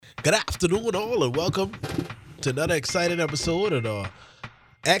Good afternoon, all, and welcome to another exciting episode of the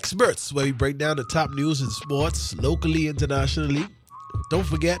Xperts, where we break down the top news in sports, locally, internationally. Don't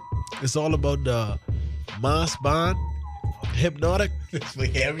forget, it's all about the mass band, hypnotic. For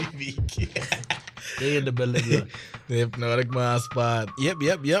every week. They in the building. Look. The hypnotic mass spot. Yep.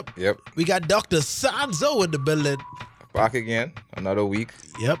 Yep. We got Dr. Sanzo in the building. Back again. Another week.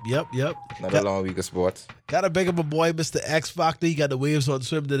 Yep. Another long week of sports. Gotta big up my boy, Mr. X Factor. He got the waves on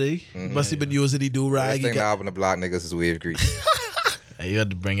swim today. Must have been using the do-rag. Worst thing now on the block niggas is wave grease. You had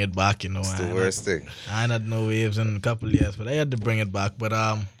to bring it back, you know. It's the worst thing. I ain't had no waves in a couple of years, but I had to bring it back. But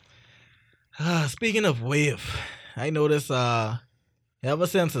speaking of wave, I noticed ever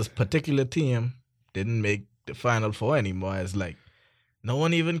since this particular team didn't make the Final Four anymore, it's like no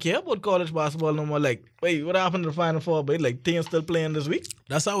one even care about college basketball no more. Like, wait, what happened to the Final Four? But like, teams still playing this week?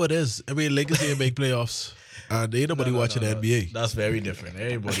 That's how it is. I mean, Lakers didn't make playoffs. Ain't nobody watching the NBA. That's very different.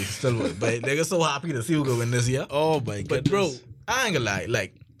 Everybody still, but they're so happy to see who go win this year. Oh my But goodness. bro, I ain't gonna lie.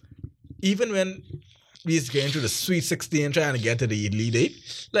 Like, even when we used to get into the Sweet 16 trying to get to the Elite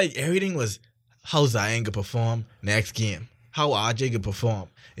Eight, like everything was how Zion could perform next game, how RJ could perform.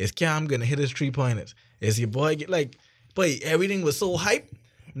 Is Cam gonna hit his 3-pointers? Is your boy get like? But everything was so hype.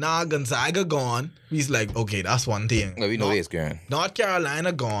 Now Gonzaga gone. He's like, okay, that's one thing. No, we know this, Karen. North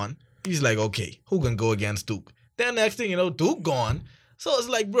Carolina gone. He's like, okay, who can go against Duke? Then next thing you know, Duke gone. So it's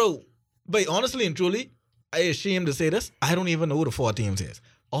like, bro, but honestly and truly, I ashamed to say this, I don't even know who the 4 teams is.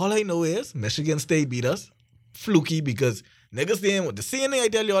 All I know is Michigan State beat us. Fluky because niggas didn't want the same thing I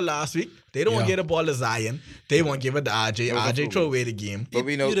tell y'all last week. They don't want to get the ball to Zion. They want to give it to RJ. RJ throw away the game. But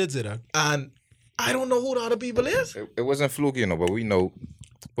we know You did say that. And I don't know who the other people is. it wasn't fluky, but we know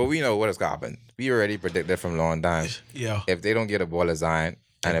what has happened. We already predicted from long time. Yeah. If they don't get a ball to Zion,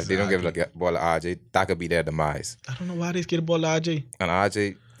 and if they don't give a ball to RJ, that could be their demise. I don't know why they get the ball to RJ. And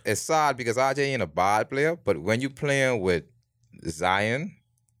RJ, it's sad because RJ ain't a bad player, but when you playing with Zion,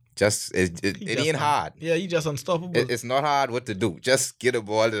 it ain't hard. Yeah, he just unstoppable. It's not hard what to do. Just get a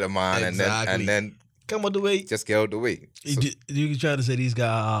ball to the man Exactly. and then Come out the way. just get out the way. So, You trying to say these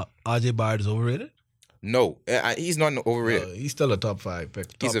guys, RJ Barrett is overrated? no, he's not overrated. He's still a top 5 pick.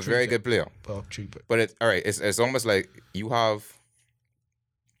 He's Top a 3 very pick. good player. Top 3 pick. But it's almost like you have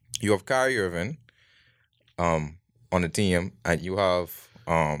Kyrie Irving on the team, and you have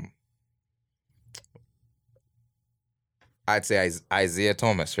I'd say Isaiah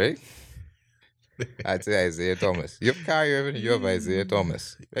Thomas, right? I'd say Isaiah Thomas. You have Kyrie Irving, you have Isaiah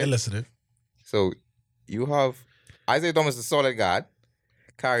Thomas. Hey, Right? listening. So you have Isaiah Thomas, the solid guard.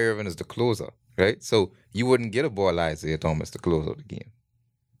 Kyrie Irving is the closer, right? So you wouldn't get a ball like Isaiah Thomas to close out the game,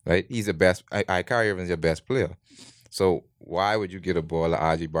 right? He's the best. Kyrie Irving's your best player. So why would you get a ball like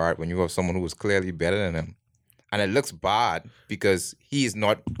RJ Barrett when you have someone who is clearly better than him? And it looks bad because he's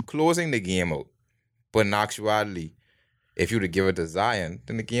not closing the game out. But in actuality, if you were to give it to Zion,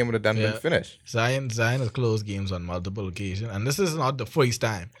 then the game would have been finished. Zion has closed games on multiple occasions, and this is not the first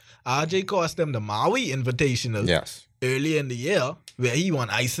time. RJ cost them the Maui Invitational Yes. early in the year, where he won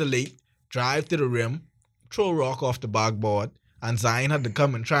isolate, drive to the rim, throw rock off the backboard, and Zion had to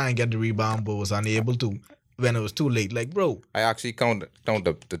come and try and get the rebound, but was unable to when it was too late. Like, bro, I actually count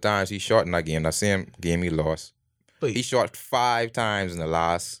the times he shot in that game. That same game he lost. wait, He shot 5 times in the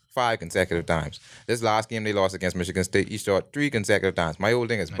last 5 consecutive times. This last game they lost against Michigan State, he shot 3 consecutive times. My whole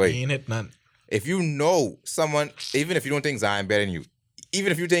thing is, he boy, ain't hit none. if you know someone, even if you don't think Zion better than you,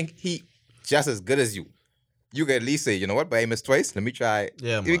 even if you think he just as good as you can at least say, you know what, but I missed twice. Let me try.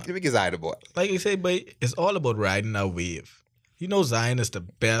 Yeah, let me man. get Zion the ball. Like you say, but it's all about riding that wave. You know Zion is the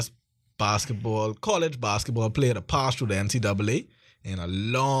best college basketball player to pass through the NCAA in a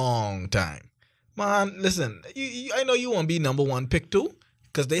long time. Man, listen, I know you won't be number 1 pick too,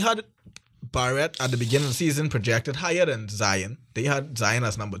 because they had Barrett at the beginning of the season projected higher than Zion. They had Zion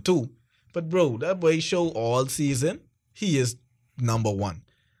as number 2. But bro, that boy show all season, he is number 1.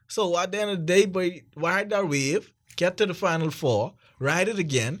 So at the end of the day, boy, ride that wave, get to the Final Four, ride it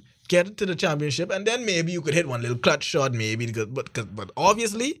again, get it to the championship, and then maybe you could hit one little clutch shot, maybe. But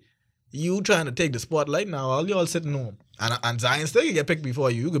obviously, you trying to take the spotlight now. All y'all sitting home, and Zion still can get picked before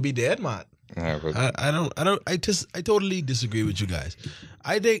you. You could be dead, man. Yeah, but I totally disagree with you guys.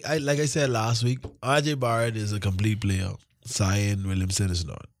 I think, like I said last week, RJ Barrett is a complete player. Zion Williamson is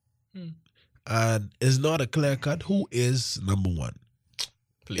not. And it's not a clear cut who is number 1.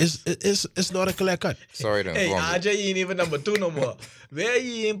 Please. It's not a clear cut. sorry to Hey, inform you. RJ ain't even number 2 no more. Where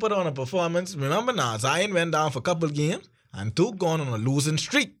he ain't put on a performance. Remember now, Zion went down for a couple games and Duke gone on a losing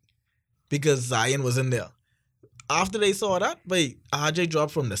streak because Zion was in there. After they saw that, RJ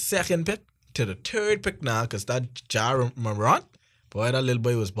dropped from the 2nd pick to the 3rd pick now because that Ja Morant Boy, that little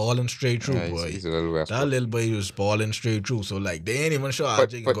boy was balling straight through, Yeah, boy. he's a little West. That little boy was balling straight through. So, like, they ain't even sure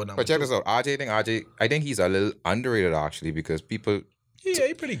RJ can go number But check 2. this out. I think he's a little underrated actually because people Yeah,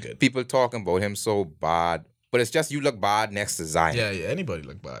 he's pretty good. talking about him so bad. But it's just you look bad next to Zion. Yeah, anybody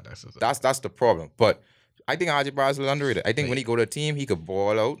look bad. That's That's the problem. But I think RJ Barrett's a little underrated. I think when he go to a team, he could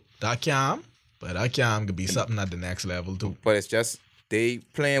ball out. that Cam, but that Cam could be something at the next level, too. But it's just they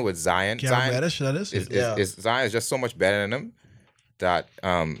playing with Zion. Cam Zion Reddish, that is. Zion is just so much better than him that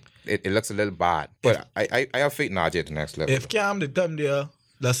it looks a little bad. But I have faith in RJ at the next level. If Cam did come there,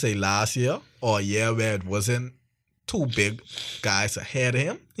 let's say last year or a year where it wasn't two big guys ahead of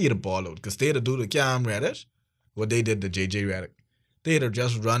him, he'd have ball out. Because they'd have do to Cam Reddish what they did to JJ Redick. They'd have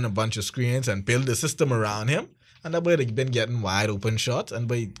just run a bunch of screens and build a system around him. And that boy had been getting wide open shots. And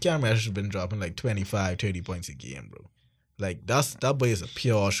boy, Cam Reddish has been dropping like 25, 30 points a game, bro. Like, that boy is a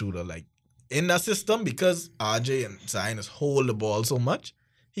pure shooter. Like, in that system, because RJ and Zion hold the ball so much,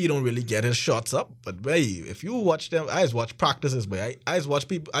 he don't really get his shots up. But boy, if you watch them, I just watch practices, boy. I just watch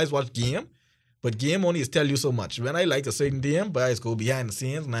people, I just watch game. But game only is tell you so much. When I like a certain team, but I just go behind the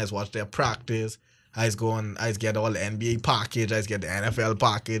scenes and I just watch their practice. I just go and I just get all the NBA package, I just get the NFL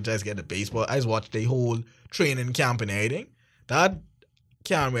package, I just get the baseball. I just watch the whole training camp and everything. That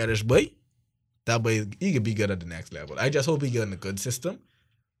Cam Reddish boy, that boy, he could be good at the next level. I just hope he get in a good system.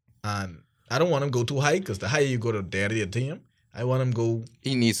 And I don't want him go too high because the higher you go, the better your team. I want him go.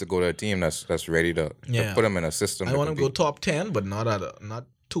 He needs to go to a team that's ready to put him in a system. I want him go top 10, but not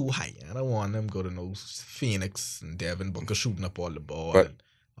too high. I don't want him go to no Phoenix and Devin Booker shooting up all the ball and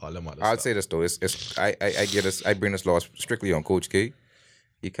all them other I'd stuff. say this though. I get this. I bring this law strictly on Coach K.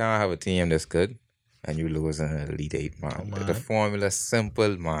 You can't have a team that's good and you lose in an Elite Eight, man. The formula's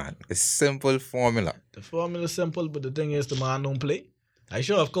simple, man. It's simple formula. The formula's simple, but the thing is, the man don't play. I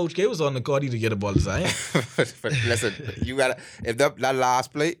sure if Coach K was on the court, he'd get the ball to Zion. but listen, you gotta. If that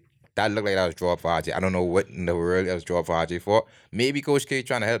last play, that looked like that was dropped for RJ. I don't know what in the world that was dropped for RJ for. Maybe Coach K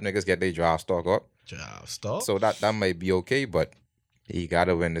trying to help niggas get their draft stock up. Draft stock. So that might be okay, but you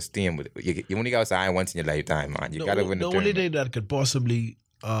gotta win this team. You only got Zion once in your lifetime, man. You gotta win the tournament. The only thing that could possibly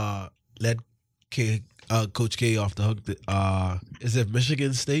let Coach K off the hook is if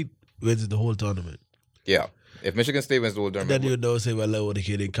Michigan State wins the whole tournament. Yeah. If Michigan State wins the whole tournament. Then you know, say, well,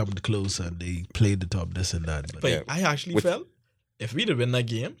 okay, they come close and they played the top, this and that. But I actually felt if we'd have win that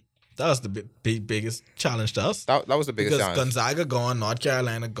game, that was the biggest challenge to us. That was the biggest challenge. Because Gonzaga gone, North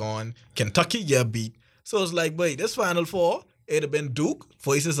Carolina gone, Kentucky get beat. So it's like, wait, this Final Four, it'd have been Duke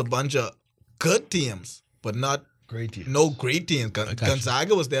versus a bunch of good teams, but not great teams. No great teams.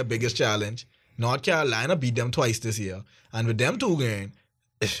 Gonzaga was their biggest challenge. North Carolina beat them twice this year. And with them two games,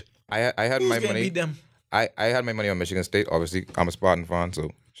 I had my money. Beat them? I had my money on Michigan State. Obviously, I'm a Spartan fan, so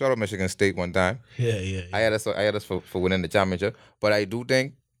shout out Michigan State one time. Yeah. I had us for winning the championship. But I do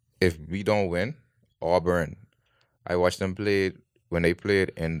think if we don't win, Auburn, I watched them play when they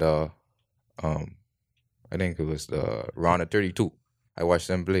played in the, I think it was the round of 32. I watched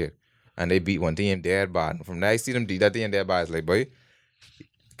them play it, and they beat one team dead bad. From there, I see them beat that team dead bad. It's like, boy,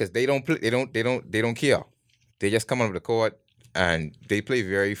 because they don't play, they don't care. They just come on the court and they play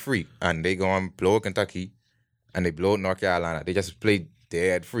very free, and they go and blow Kentucky, and they blow North Carolina. They just play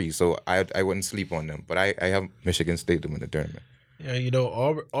dead free. So I wouldn't sleep on them. But I have Michigan State to win the tournament. Yeah, you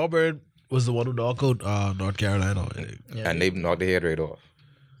know, Auburn was the one who knocked out North Carolina. And they knocked their head right off.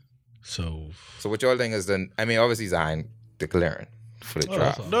 So what y'all think is then? I mean, obviously Zion declaring for the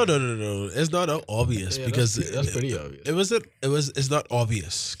draft. No. It's not obvious because that's pretty obvious. It's not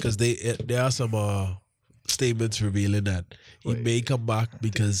obvious because there are some statements revealing that he may come back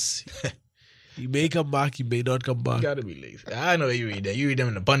because he may come back, he may not come back. You gotta be lazy. I know you read that. You read them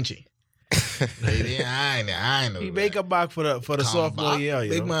in the punchy. I know. He may come back for the sophomore year.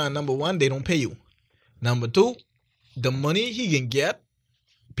 Big man, number one, they don't pay you. Number two, the money he can get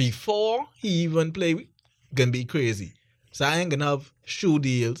before he even play can be crazy. Zion can have shoe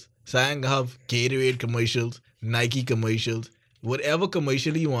deals. Zion can have Gatorade commercials, Nike commercials, whatever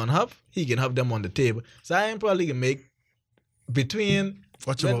commercial he want to have, he can have them on the table. Zion probably can make between.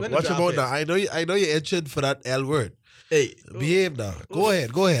 Watch about now. I know you're itching for that L word. Hey, behave now. Go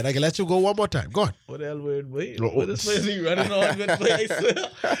ahead. I can let you go one more time. Go on. What L word? Wait, what is he running on with? I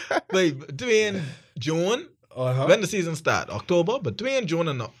swear. Wait, between June, when the season start, October, between June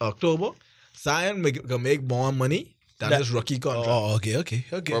and October, Zion can make more money than his rookie contract. Oh, okay.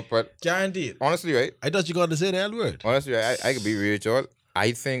 But guaranteed. Honestly, right? I thought you were going to say the L word. Honestly, I could be real with y'all.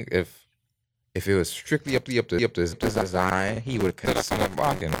 I think if it was strictly up to Zion, he would consider some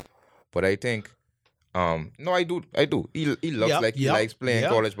bargain. But I think No, I do. He looks Yep, like he yep, likes playing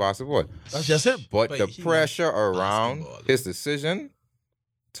yep. college basketball. That's just him. But But the he pressure loves around basketball. his decision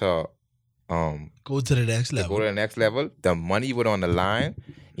to Go to the next to level. go to the next level, the money was on the line.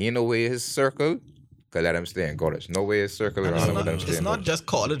 Ain't no way his circle could let him stay in college. No way his circle And around it's him not, would let him stay it's in not college. just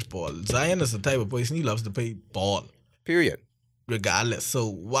college ball. Zion is the type of person he loves to play ball, Period. regardless. So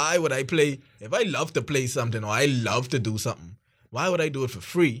why would I play if I love to play something or I love to do something? Why would I do it for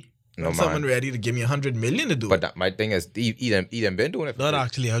free? No, When man. someone ready to give me $100 million to do But it. that, my thing is, he done been doing it for Not free.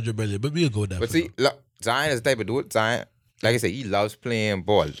 actually 100 million, but we'll go there. But for see, now. look, Zion is the type of dude. Zion, like I said, he loves playing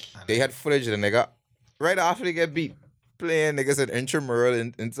ball. They had footage of the nigga right after they get beat, playing niggas at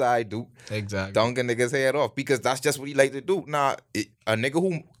intramural inside Duke, Exactly. dunking niggas head off because that's just what he like to do. Now, a nigga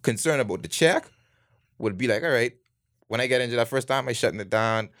who concerned about the check would be like, all right, when I get injured that first time, I shutting it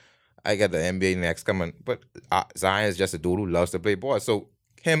down. I got the NBA next coming. But Zion is just a dude who loves to play ball. So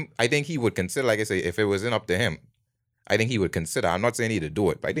him, I think he would consider, like I say, if it wasn't up to him, I think he would consider. I'm not saying he'd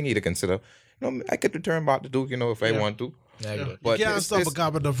do it, but I think he'd consider, I could return back to Duke, if I want to. Yeah, Yeah. good. But You can't it's- stop a it's-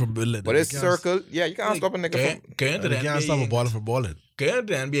 carpenter from building. But You his can't- circle, yeah, you can't stop a nigga from. Going to the You can't NBA stop a ain't- baller from balling. going to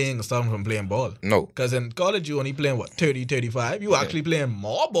the NBA ain't gonna stop him from playing ball. No, Because in college, you only playing, 30, 35? You actually playing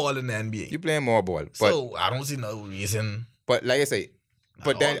more ball in the NBA. you playing more ball. But So I don't see no reason. but like I say,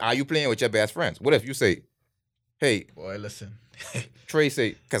 but then are you playing with your best friends? What if you say, hey, Boy, listen. Trey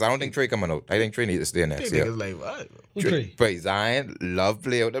say, because I don't think Trey coming out. I think Trey needs to stay next year. Niggas like, what? Who Trey? But Zion love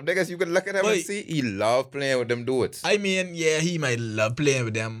playing with them niggas. You can look at him and Wait. see he love playing with them dudes. I mean, yeah, he might love playing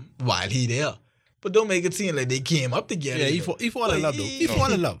with them while he there. But don't make it seem like they came up together. Yeah, he you know. fall in Like, love, though. He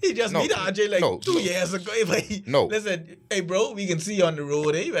fall in love. He just No. meet RJ like No. 2 years ago. Like, No. Listen, hey, bro, we can see you on the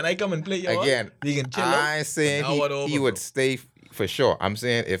road, eh? When I come and play y'all, Again, we can chill out. I ain't saying Now what over, he would bro? stay for sure. I'm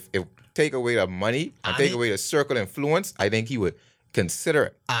saying if take away the money and I take mean- away the circle influence, I think he would consider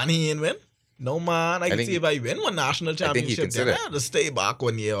it. And he ain't win. No, man. I can think see if I win one national think he championship, then consider I it. have to stay back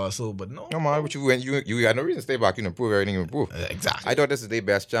 1 year or so. But no. No man, what you went, you had no reason to stay back. You can prove everything you improve. Exactly. I thought this is their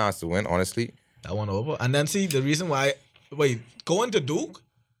best chance to win, honestly. That one over. And then see the reason why, going to Duke,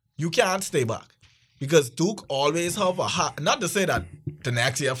 you can't stay back. Because Duke always have a not to say that the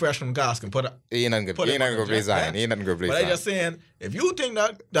next year freshman guys can put a He ain't nothing good. Put He him ain't on nothing the good play jet, Zion. man. He ain't nothing good play But I Zion. just saying, if you think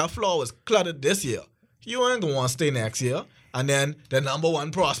that floor was cluttered this year, you ain't gonna want to stay next year. And then the number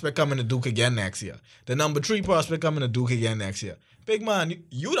 1 prospect coming to Duke again next year. The number 3 prospect coming to Duke again next year. Big man,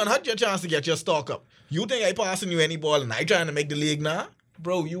 you done had your chance to get your stock up. You think I passing you any ball and I trying to make the league now?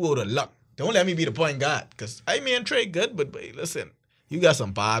 Bro, you out of luck. Don't let me be the point guard. Because I mean Trey good, but listen, you got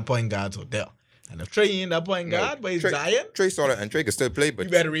some bad point guards out there. And if Trey ain't that point guard, but he's Zion, Trey saw that, and Trey could still play, but you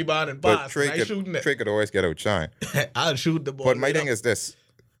better rebound and but pass. Trey I shooting Trey could always get outshine. it. I'll shoot the ball. But my right thing up. is this: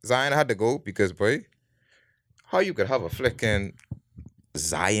 Zion had to go because, boy, how you could have a flicking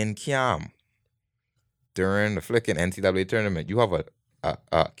Zion cam during the flicking NCAA tournament? You have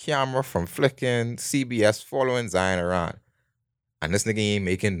a camera from flicking CBS following Zion around, and this nigga ain't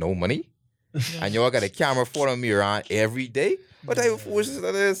making no money, and y'all got a camera following me around every day. What type of foolishness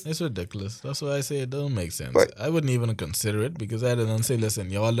that is? It's ridiculous. That's why I say it don't make sense. But- I wouldn't even consider it because I didn't say,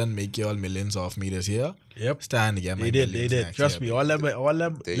 listen, y'all done make y'all millions off me this year. Yep. Stand to get my They did. millions next Trust year, me. All them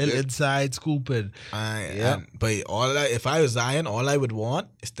They little did. inside scooping. Yeah. But if I was Zion, all I would want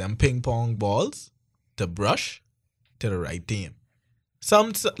is them ping pong balls to brush to the right team.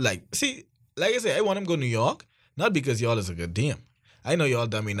 Like I say, I want him to go to New York, not because y'all is a good team. I know y'all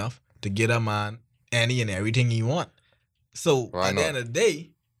dumb enough to get a man any and everything he want. So Why at the not? end of the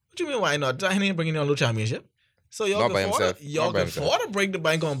day, what you mean why not? Zion ain't bringing y'all no championship. So y'all Not by can afford himself. to, y'all Not by can himself. afford to break the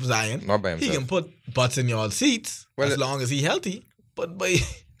bank on Zion. Not by He himself. can put butts in y'all seats Well, as long as he healthy. But You-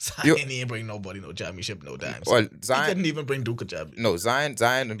 Zion ain't bring nobody no championship no time. Well, He Zion, couldn't even bring Duke a championship. no, Zion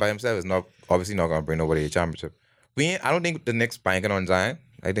by himself is not obviously not gonna bring nobody a championship. I don't think the Knicks banking on Zion.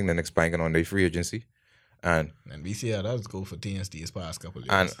 I think the Knicks banking on their free agency, and And we see how that's go for TNSD's past couple of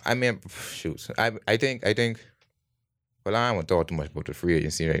years. and I mean, shoot, I think. Well, I don't want to talk too much about the free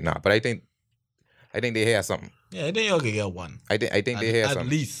agency right now, but I think they hear something. yeah, I think y'all can get one. I think they hear At something.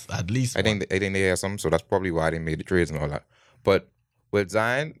 least I think they hear something, so that's probably why they made the trades and all that. But with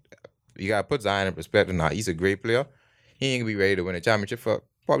Zion, you gotta put Zion in perspective now. He's a great player. He ain't gonna be ready to win a championship for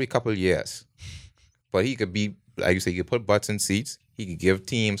probably a couple of years. But he could be, like you say, he could put butts in seats. He could give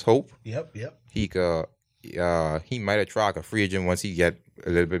teams hope. Yep. He could he might attract a free agent once he get a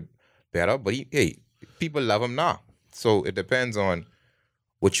little bit better. But people love him now. So it depends on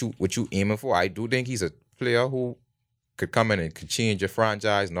what you aiming for. I do think he's a player who could come in and could change your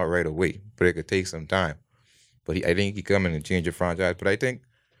franchise, not right away, but it could take some time. But I think he come in and change your franchise. But I think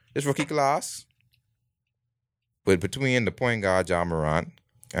this rookie class, but between the point guard John Morant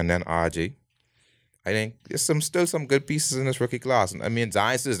and then RJ, I think there's still some good pieces in this rookie class. I mean,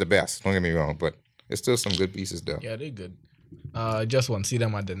 Zions is the best. Don't get me wrong, but there's still some good pieces there. Yeah, they're good. I just want to see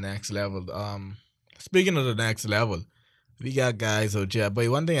them at the next level. Speaking of the next level, we got guys out here. But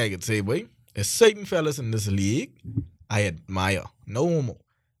one thing I could say, boy, is certain fellas in this league I admire. No homo.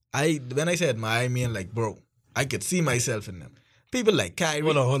 When I say admire, I mean like, bro, I could see myself in them. People like Kyrie.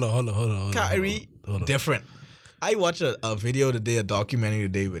 Hold on. Kyrie, different. I watched a video today, a documentary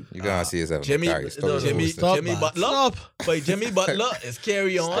today with You gotta see yourself. Jimmy Butler. Stop. But Jimmy Butler is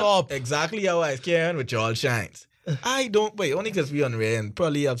carry on exactly how I is carrying with Charles Shines. I don't wait only because we on Ray and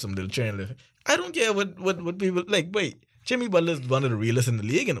probably have some little train. I don't care what people like. Wait, Jimmy Butler is one of the realest in the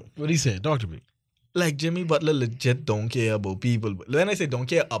league. You know What he said? Talk to me. like Jimmy Butler legit don't care about people. When I say don't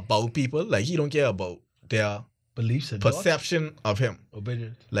care about people, like he don't care about their Beliefs and perception of him.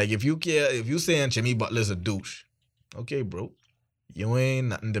 opinions. Like if you saying Jimmy Butler's a douche, okay, bro, you ain't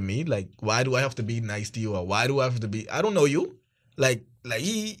nothing to me. Like why do I have to be nice to you or why do I have to be? I don't know you. Like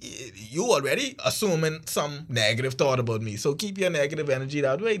you already assuming some negative thought about me. So keep your negative energy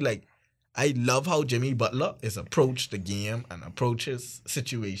that way. Like I love how Jimmy Butler is approach the game and approaches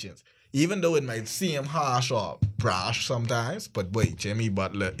situations. Even though it might seem harsh or brash sometimes, but wait, Jimmy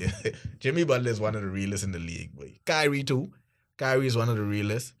Butler is one of the realest in the league. Boy. Kyrie too. Kyrie is one of the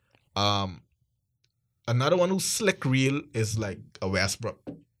realest. Another one who's slick real is like a Westbrook.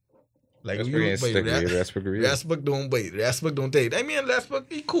 Like Westbrook don't take. I mean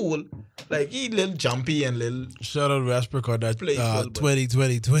Westbrook he cool. Like he little jumpy and little. Shout out Westbrook on that Playful,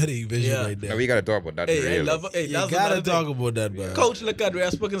 2020 vision Yeah. right there. Now we gotta talk about that. Hey, I really. love hey, You that's gotta another talk thing. about that, man. Coach look at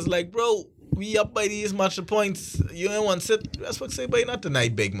Westbrook and is like, bro, we up by these much of points. You ain't want to sit. Westbrook say, but not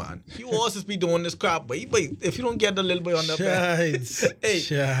tonight, big man. You always be doing this crap, but if you don't get the little boy on the back.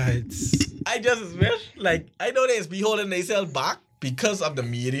 Shines. I just wish, like, I know they be holding themselves back because of the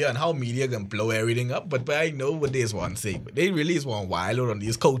media and how media can blow everything up, but I know what they want to say. But they really just want wild out on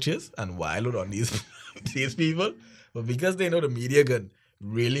these coaches and wild out on these these people. But because they know the media can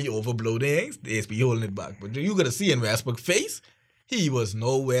really overblow things, they just be holding it back. But you gotta see in Westbrook's face, he was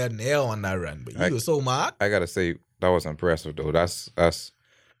nowhere near on that run. But he was so mad. I gotta say that was impressive though. That's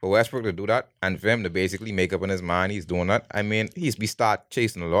for Westbrook to do that and for him to basically make up in his mind he's doing that. I mean, we start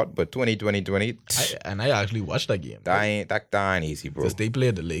chasing a lot, but 2020, I actually watched that game. that ain't easy, bro. Because they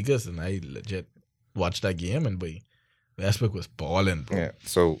played the Lakers and I legit watched that game and boy, Westbrook was balling, bro. Yeah.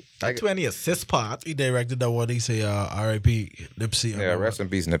 So That 20 assist part. He directed that one. He say R.I.P. Nipsey. yeah, rest in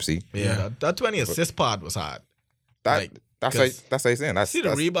peace, Nipsey. Yeah, that 20 assist part was hard. That's what I'm saying. See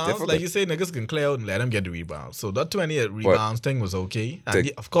the rebounds, difficult. like you say, niggas can clear out and let him get the rebounds. So that 20 rebounds thing was okay.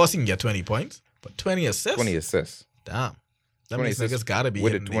 And of course he can get 20 points, but 20 assists? 20 assists. Damn. That 20 means niggas gotta be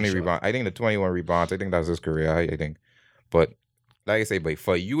with the hitting 20 their shot. rebounds. I think the 21 rebounds, I think that's his career high, I think. But like I say, but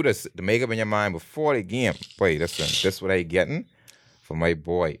for you to make up in your mind before the game, boy, listen, this is what I getting for my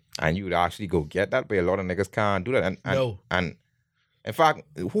boy. And you would actually go get that, but a lot of niggas can't do that. And in fact,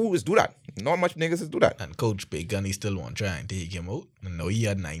 who is do that? Not much niggas is do that. And Coach Big Gun, he still want to try and take him out. And no, he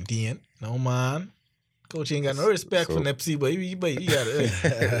had 19. No, man. Coach ain't got no respect for Nipsey, but he got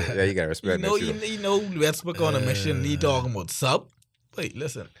Yeah, you gotta respect Nipsey. He know Westbrook on a mission. He talking about sub. Wait,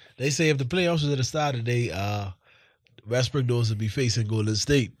 listen. They say if the playoffs was at the start of the day, Westbrook knows to be facing Golden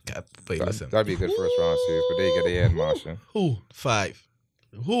State. Listen. That'd be a good first round series, but they get their head marching. Who? 5.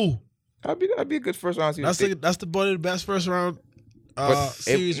 Who? That'd be a good first round series. That's the one of the best first round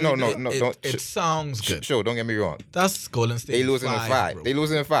series. It sounds good. Sure, don't get me wrong. That's Golden State. They losing in 5. Bro. They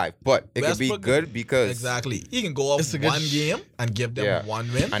losing in 5, but it could be good because exactly he can go off one game and give them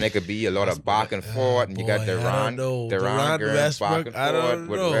one win, and it could be a lot of back and forth. And you got Durant back and forth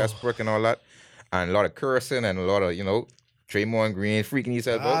with Westbrook and all that, and a lot of cursing and a lot of Draymond Green freaking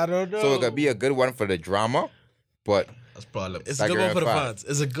yourself out. I don't know. So it could be a good one for the drama, but that's probably it's a good one for the fans.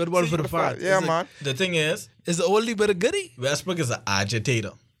 It's a good one for the fans. Yeah, man. The thing is, it's the only bit of goodie. Westbrook is an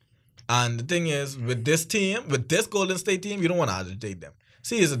agitator. And the thing is, with this team, with this Golden State team, you don't want to agitate them.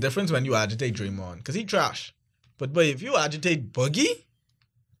 See, there's a difference when you agitate Draymond, because he trash. But if you agitate Boogie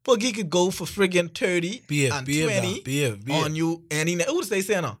could go for friggin' 30 and 20 on you any night. Who's they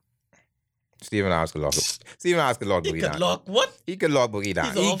saying now? Steven Adams could lock Boogie down. He could lock what? He could lock Boogie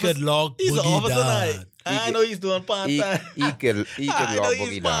down. He's an officer tonight. I know he's doing part-time. He could lock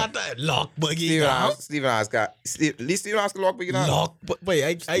Boogie down. Lock Boogie down. Steven Adams could lock Boogie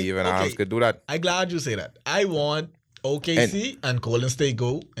down. Steven Adams could do that. I'm glad you say that. I want OKC and Golden State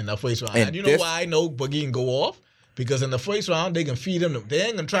go in the first round. And you know why I know Boogie can go off? Because in the first round, they can feed him. They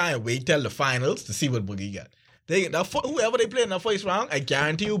ain't going to try and wait till the finals to see what Boogie got. Whoever they play in the first round, I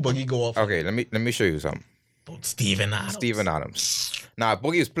guarantee you Boogie go off. Okay, let me show you something. Steven Adams. Now, if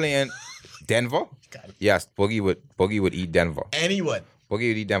Boogie is playing Denver? Yes, Boogie would eat Denver. Anyone. Boogie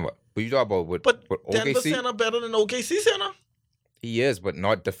would eat Denver. But you talk about with But Denver OKC? center better than OKC center. He is, but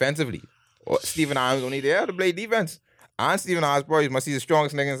not defensively. Steven Adams only there to play defense. And Steven Adams probably must be the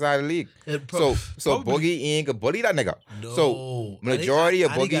strongest nigga inside the league. So Boogie ain't gonna bully that nigga. No. So majority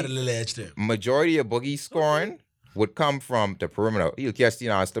of I got a Boogie, little edge there. majority of Boogie scoring would come from the perimeter. He'll catch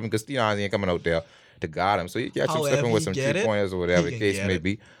Steven Adams slipping because Steven Adams ain't coming out there to guard him. So you catch him However slipping with he some get it, 3-pointers or whatever he the can case get may it.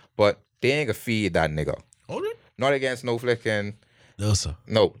 be. But they ain't gonna feed that nigga. Okay. Not against Snowflake and No, sir.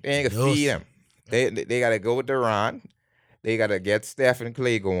 no, they ain't gonna No, feed sir. him. They gotta go with Durant. They gotta get Steph and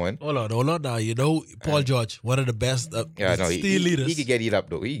Clay going. Hold on now. You know, Paul George, one of the best Yeah, no, steal leaders. he could get eat up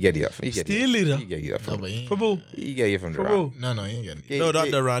though. He get eat up. Steal leader? He get eat up No, from. but he From who? He get it from From Durant. who? No, he ain't getting it. No, not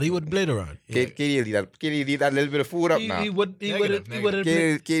Durant. He wouldn't play Durant. KD eat that little bit of food up now. He would Negative, play.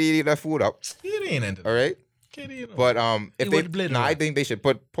 KD eat that food up. He ain't into All right. that. But if He wouldn't play they, nah, I Durant. think they should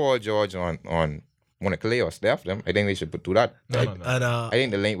put Paul George on one of Clay or Steph them. I think they should do that. No. And I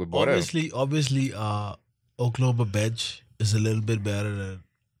think the link would bother them. obviously, Oklahoma bench is a little bit better than.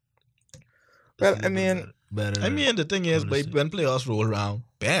 Well, it's a I little mean- bit better I than mean, the thing is, Golden State. when playoffs roll around,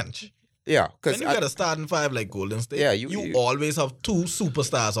 bench. Yeah, When because you got a starting five like Golden State, Yeah, you you- always have two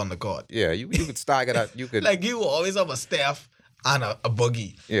superstars on the court. you could stagger that. You could Like you always have a Steph and a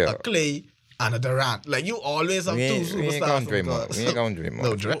Boogie, Yeah. a Clay and a Durant. Like you always have we two ain't superstars gonna on the dream court. on. We ain't gonna dream on.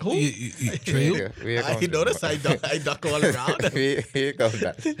 No, Dre, who? Trey, We ain't I gonna notice dream I duck all around. on. We ain't gonna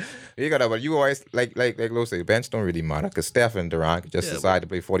that. We got that. But you always like Lo say, bench don't really matter because Steph and Durant could just Yeah, decide to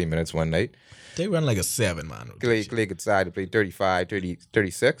play 40 minutes one night. They run like a 7-man. Clay could decide to play 35, 30,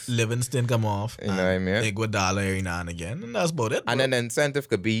 36. Livingston come off. You know what I mean? Iguodala every now and again, and that's about it. And bro. then the incentive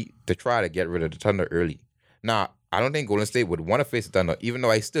could be to try to get rid of the Thunder early. Now, I don't think Golden State would want to face the Thunder, even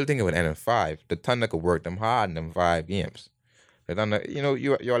though I still think it would end in 5. The Thunder could work them hard in them 5 games. The Thunder,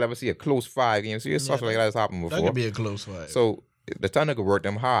 you all ever see a close 5 games? You stuff like that has happened that before. could be a close fight. So the Thunder could work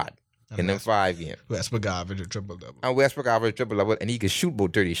them hard And in them that's- 5 games. Westbrook average a triple double. And Westbrook average triple double, and he can shoot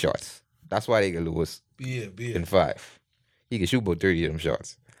about 30 shots. That's why they can lose yeah. in 5. He can shoot about 30 of them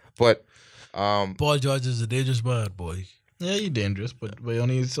shots. But Paul George is a dangerous man, boy. Yeah, he's dangerous, but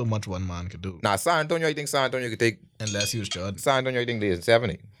only so much one man could do. now San Antonio, I think San Antonio could take Unless he was Jordan. San Antonio. I think they're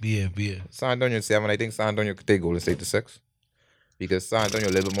 70. Yeah. San Antonio 7. I think San Antonio could take Golden State to 6 because San Antonio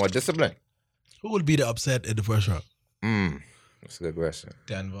a little bit more disciplined. Who would be the upset in the first round? That's a good question.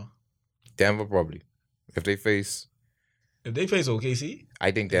 Denver. Denver probably. If they face, If they face OKC, I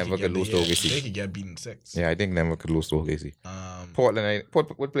think Denver could lose to They OKC. could get beaten 6. Yeah, I think Denver could lose to OKC. Portland.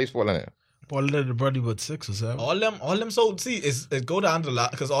 Portland, what place Portland in? Portland probably about 6 or 7. All them. So see, it go down to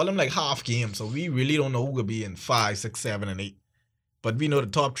because all them like half games. So we really don't know who could be in 5, 6, 7, and 8. But we know the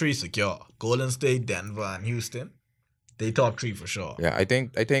top 3 secure: Golden State, Denver, and Houston. They top 3 for sure. Yeah, I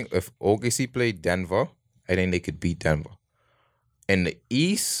think if OKC played Denver, I think they could beat Denver. In the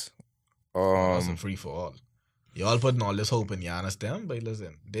East, That's a free for all. Y'all putting all this hope in Giannis them, but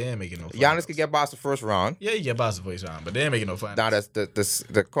listen, they ain't making no. Giannis finals. could get past the first round. Yeah, you get past the first round, but they ain't making no finals. Now that's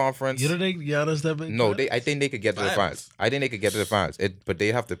the conference. You don't think Giannis that big? No, I think they could get to the finals. I think they could get to the finals. But they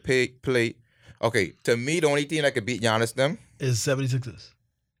have to play. Okay, to me, the only team that could beat Giannis them, is 76ers.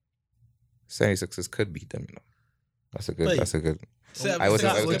 76ers could beat them. You know, that's a good. Wait. That's a good. Seven- I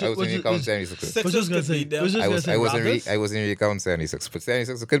wasn't Sixers- really counting 76ers. Sixers Was just gonna could say- beat them. was just- I wasn't Raptors? really counting 76, but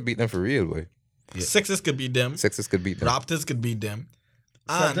 76 could beat them for real, boy. Sixers could beat them. Sixers could beat them. Raptors could beat them.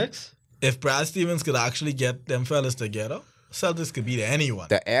 And Celtics? if Brad Stevens could actually get them fellas together, Celtics could beat anyone.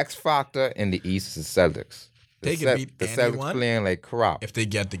 The X factor in the East is the Celtics. They could beat the Celtics anyone playing like crap. if they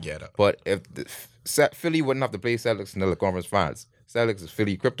get together. But if Philly wouldn't have to play Celtics until the conference finals. Celtics is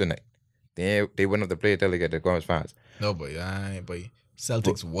Philly kryptonite. They wouldn't have to play until they get the conference finals. No, boy,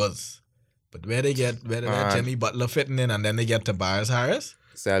 Celtics was. But where they get Jimmy Butler fitting in and then they get Tobias Harris?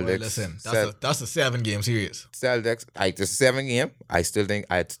 Celtics. Boy, listen, that's a 7-game series. Celtics. The 7 game. I still think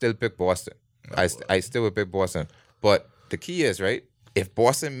I'd still pick Boston. I still would pick Boston. But the key is right. If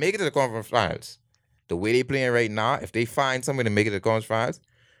Boston make it to the conference finals, the way they playing right now, if they find somebody to make it to the conference finals,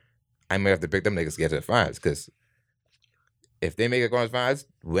 I might have to pick them niggas to get to the finals. Because if they make it to the conference finals,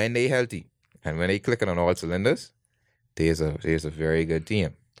 when they healthy and when they clicking on all cylinders, there's a very good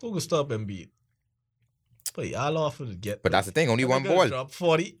team. Who can stop Embiid? But y'all offer to get. But that's the thing. Only one gonna ball. Drop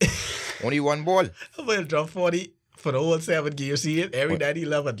 40. Only one ball. I'm gonna drop 40 for the whole 7-game series. Every night he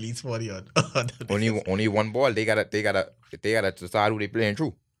love at least 40 on. Only one ball. They gotta decide who they playing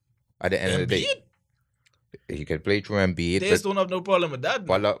through. At the end of the day, he can play through Embiid. They just don't have no problem with that.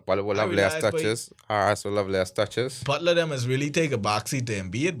 Butler will have less realize, boy, touches. Harris will have less touches. Butler them has really take a backseat to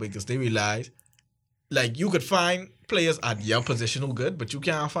Embiid because they realize like you could find players at your position who good, but you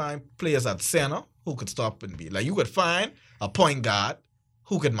can't find players at center who could stop and be like you could find a point guard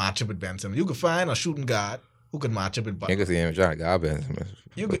who could match up with Ben Simmons. You could find a shooting guard who could match up with Butler. You can see him trying to guard Ben Simmons.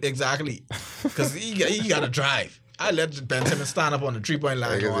 You could, exactly, because he got to drive. I let Ben Simmons stand up on the 3-point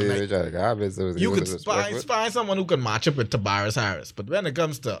line all night. You could find someone who can match up with Tobias Harris, but when it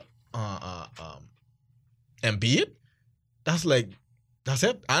comes to Embiid, that's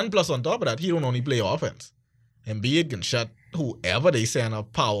it. And plus on top of that, he don't only play offense. Embiid can shut whoever they send a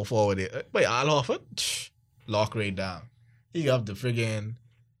power forward. But Al Horford, lock right down. He got the friggin',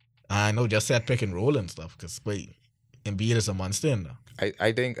 I know, just set pick and roll and stuff. Because Embiid is a monster in there.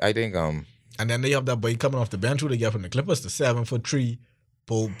 I think. And then they have that boy coming off the bench who they get from the Clippers, the 7'3"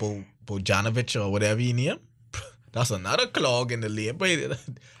 Bojanovic or whatever he name. That's another clog in the lane. But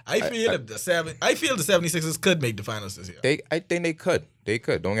I feel the 76ers could make the finals this year. I think they could. They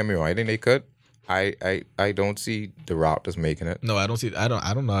could. Don't get me wrong. I think they could. I don't see the Raptors making it. No, I don't see. I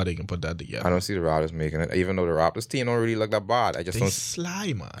don't know how they can put that together. I don't see the Raptors making it. Even though the Raptors team don't really look that bad. They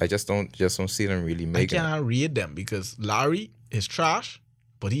sly, man. I just don't see them really making it. I can't read them because Larry is trash,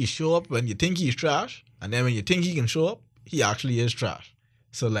 but he show up when you think he's trash, and then when you think he can show up, he actually is trash.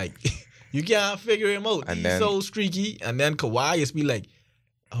 So like you can't figure him out. And he's so streaky, and then Kawhi is be like,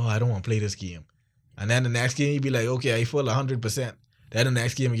 oh, I don't want to play this game. And then the next game he'd be like, okay, I full 100%. Then the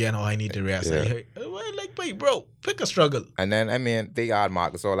next game again, oh, I need to rest. Yeah. Wait, bro, pick a struggle. And then, I mean, they got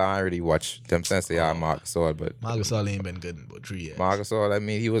Marcus All. I already watched them since they got Marcus All, but Marcus All ain't been good in about 3 years. Marcus All, I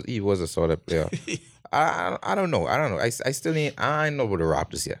mean, he was a solid player. I don't know. I still ain't know about the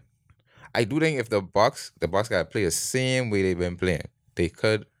Raptors yet. I do think if the Bucks got to play the same way they've been playing, they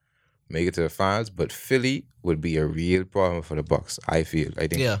could make it to the finals. But Philly would be a real problem for the Bucks. I think.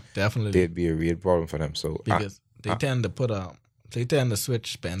 Yeah, definitely. They'd be a real problem for them. So because they tend to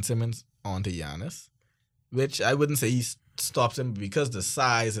switch Ben Simmons onto Giannis, which I wouldn't say he stops him because the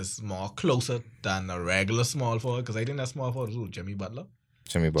size is more closer than a regular small forward. Because I think that small forward is Jimmy Butler.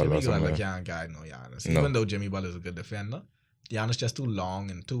 Jimmy Butler can't guide no Giannis. No. Even though Jimmy Butler is a good defender, Giannis just too long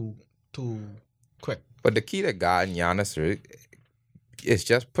and too quick. But the key to guarding Giannis is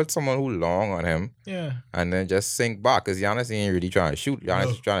just put someone who long on him. Yeah. And then just sink back. Because Giannis ain't really trying to shoot.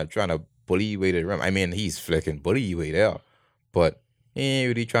 Giannis is trying to bully you way to the rim. I mean, he's flicking bully you way there. But he ain't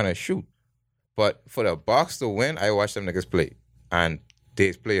really trying to shoot. But for the Bucks to win, I watch them niggas play. And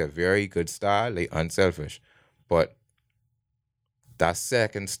they play a very good style. They unselfish. But that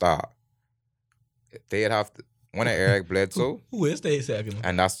second star, they'd have to, one of Eric Bledsoe. Who is their second?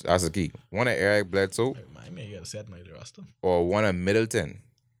 And that's the key. One of Eric Bledsoe. You gotta set my roster. Or one of Middleton.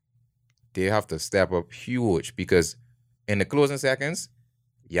 They have to step up huge because in the closing seconds,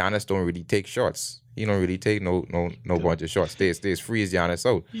 Giannis don't really take shots. He don't really take no bunch of shots. They freeze Giannis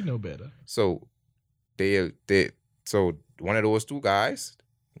out. He know better. So so one of those two guys,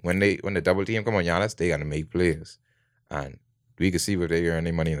 when the double team come on Giannis, they gotta make plays. And we can see if they earn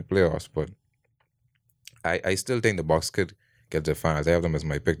any money in the playoffs, but I still think the Bucks could get to the finals. I have them as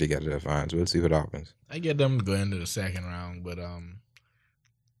my pick to get to the finals. We'll see what happens. I get them going to the second round, but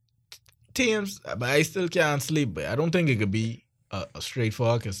teams, but I still can't sleep. But I don't think it could be a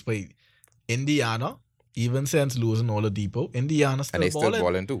straightforward. Because Indiana, even since losing Oladipo, Indiana still and they balling. still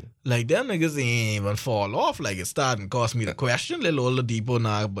balling too. Like them niggas ain't even fall off. Like it's starting to cost me the question. Little Oladipo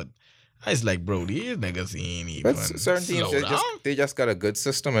now, but I was like, bro, these niggas ain't even. But certain teams, they just got a good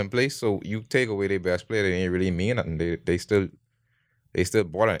system in place. So you take away their best player, they ain't really mean nothing. They still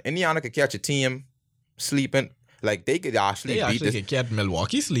balling. Indiana could catch a team sleeping. Like they could actually beat this. Could catch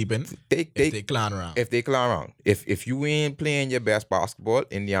Milwaukee sleeping if they clown around. If they clown around. If you ain't playing your best basketball,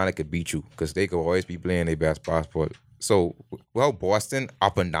 Indiana could beat you because they could always be playing their best basketball. So, Boston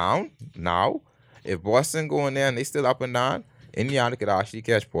up and down now. If Boston go in there and they still up and down, Indiana could actually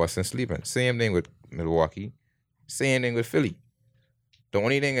catch Boston sleeping. Same thing with Milwaukee. Same thing with Philly. The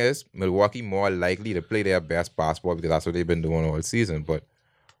only thing is, Milwaukee more likely to play their best basketball because that's what they've been doing all season. But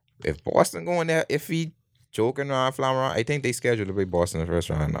if Boston go in there, if he joking around, flying around, I think they scheduled to play Boston in the first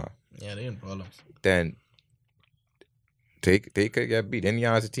round now. Yeah, they in problems. Then they could get beat.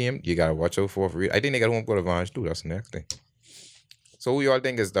 Indiana's a team you gotta watch out for. I think they got home court advantage too. That's the next thing. So who y'all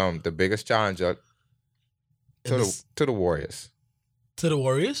think is the biggest challenger to the Warriors? To the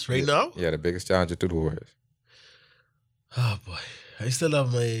Warriors right now? Yeah, the biggest challenger to the Warriors. Oh boy, I still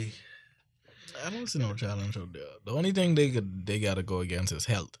have my. I don't see no challenge out there. The only thing they gotta go against is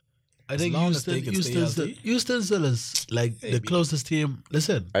health. I think Houston still is like the closest team.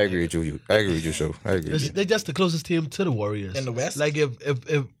 Listen, I agree with you. Show. I agree. They're just the closest team to the Warriors in the West. Like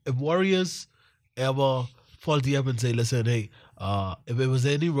if Warriors ever faulty up and say, listen, hey, if it was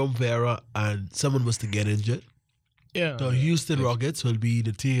any room for error and someone was to get injured, Yeah. the Houston Rockets will be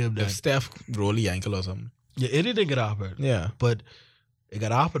the team If that Steph roll the ankle or something. yeah, anything could happen. Yeah. But it got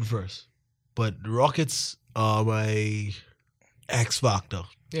to happen first. But the Rockets are my X factor.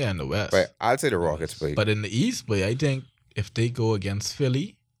 Yeah, in the West. But I'll say the Rockets, But in the East, but I think if they go against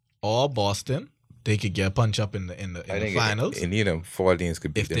Philly or Boston, they could get punch up in the finals. Any of them 4 teams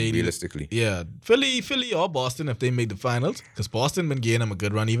could beat If them they- realistically. Yeah, Philly or Boston if they make the finals, because Boston been giving them a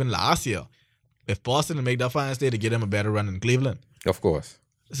good run even last year. If Boston would make that finals, they'd give them a better run in Cleveland. Of course.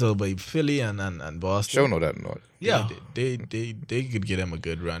 So, but Philly and Boston, Sure know that or not. Yeah. they could give them a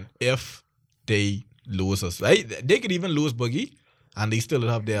good run if they lose us. Right? They could even lose Boogie, and they still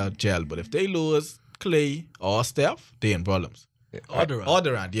have their gel. But if they lose Clay or Steph, they in problems. Or Durant. Or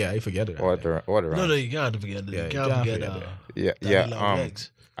Durant, yeah, I forget it. Or the No, you can't forget it. Yeah, You can't forget Yeah, Daddy Long yeah.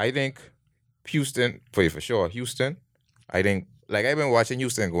 Legs. I think Houston, for sure. Houston, I think, like I've been watching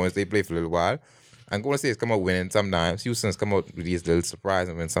Houston Golden State play for a little while. And Golden State's come out winning sometimes. Houston's come out with these little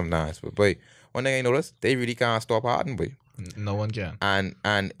surprises win sometimes. But boy, one thing I noticed, they really can't stop Harden, boy. No one can.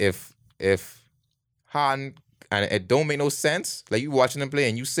 And if Harden, and it don't make no sense, like you watching them play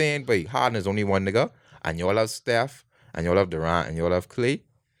and you saying, boy, Harden is only one nigga, and y'all have Steph, and y'all have Durant, and y'all have Clay.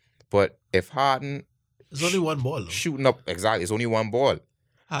 But if Harden There's only one ball, though. shooting up, exactly, it's only one ball.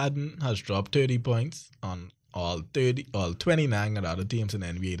 Harden has dropped 30 points on all 29 of the other teams in the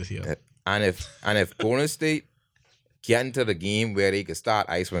NBA this year. And if Golden State get into the game where they can start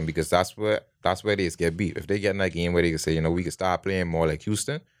iceman, because that's where they get beat. If they get in that game where they can say, we can start playing more like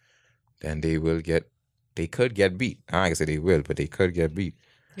Houston, then they could get beat. I ain't gonna say they will, but they could get beat.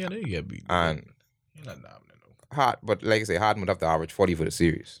 Yeah, they get beat. And You're not dominant, no. but like I say, Harden would have to average 40 for the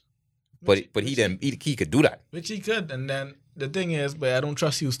series. But he could do that. Which he could. And then the thing is, but I don't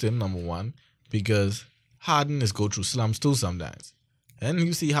trust Houston, number one, because Harden is go through slumps too sometimes. And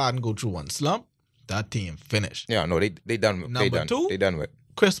you see Harden go through one slump, that team finished. Yeah, no, they done. Number two? They done with.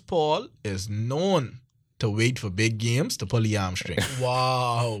 Chris Paul is known to wait for big games to pull the hamstring.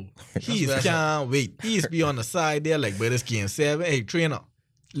 Wow. He can't wait. He's be on the side there like, but this game 7. Hey, trainer,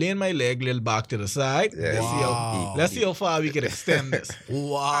 lean my leg a little back to the side. Yeah. Let's see how far we can extend this.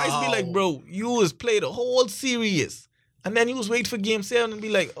 Wow. I be like, bro, you was play the whole series. And then you was wait for game 7 and be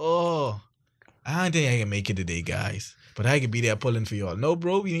like, oh, I don't think I can make it today, guys. But I can be there pulling for y'all. No,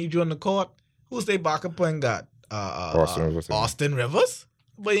 bro, we need you on the court. Who's their backup point guard? Austin Rivers?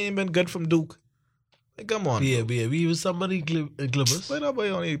 But he ain't been good from Duke. Like, come on. Yeah, we was somebody in Clippers. But that boy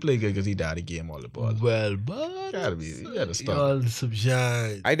only play good because he died the game all the ball. Well, but You gotta stop. y'all some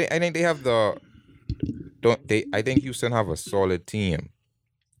shine. I think they have I think Houston have a solid team.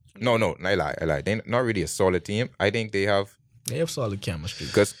 No, I lie. They're not really a solid team. I think they have They have solid chemistry.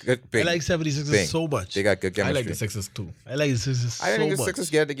 because I like 76ers so much. They got good I chemistry. like the Sixers too. I like the Sixers so I think the much. Sixers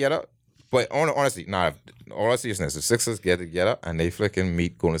get together. But honestly, all seriousness, the Sixers get together and they flicking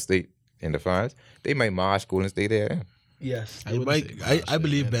meet Golden State in the finals. They might march Golden State there. Yes. I They wouldn't might, say I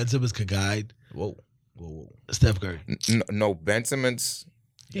believe Ben Simmons could guide Whoa. Steph Curry. No, Ben Simmons.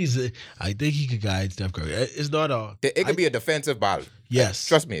 I think he could guide Steph Curry. It's not a. It could be a defensive battle. Yes.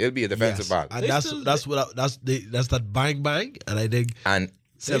 Trust me, it'll be a defensive Yes. battle. And They that's still- that's that bang bang. And I think And They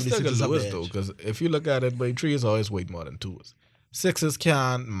still 76ers can have lose the though, edge. because if you look at it, but 3 is always weight more than 2s. Sixers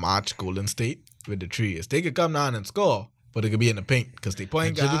can match Golden State with the 3s. They could come down and score, but it could be in the paint because they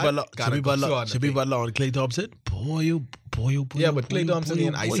point Jimmy guard Butler, gotta Jimmy go Butler, short in the Jimmy paint. Butler and Klay Thompson. Boy. Yeah, but Klay Thompson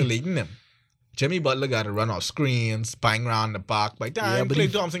ain't boy. isolating them. Jimmy Butler got to run off screens, bang around the back. By the time but Klay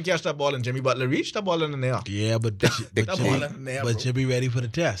he- Thompson catch that ball and Jimmy Butler reach, that ball in the air. Yeah, but That ball in there, bro. Jimmy ready for the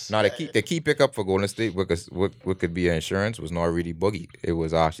test. now the key pickup for Golden State, because what could be insurance was not really Boogie. It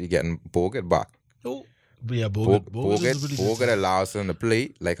was actually getting Bogut back. Oh, But yeah, Bogut is really Bogut allows them to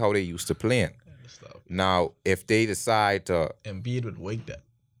play like how they used to playing. Now, if they decide to, Embiid would wake that.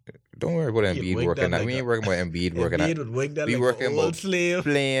 don't worry about He'd Embiid wake working that out. like We ain't a- working about Embiid working Embiid out. would wake that We like working an old about slave.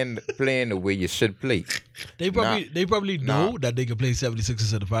 playing the way you should play. They probably know that they can play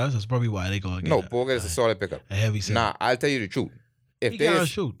 76ers in the finals. That's probably why they gonna get No, Bogut is a solid pickup. a heavy set. Nah, I'll tell you the truth. He can't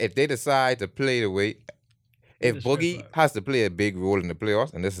shoot. If they decide to play the way, if Boogie has to play a big role in the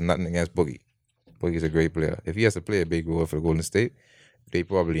playoffs, and this is nothing against Boogie, Boogie's a great player. If he has to play a big role for the Golden State, they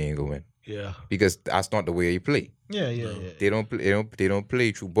probably ain't gonna win Yeah. because that's not the way they play. Yeah. They don't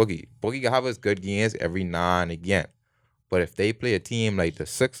play through Boogie. Boogie can have his good games every now and again, but if they play a team like the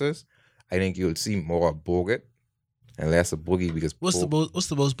Sixers, I think you'll see more of Bogut and less of Boogie because What's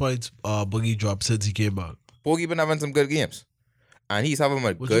the most points Boogie dropped since he came out? Boogie been having some good games, and he's having a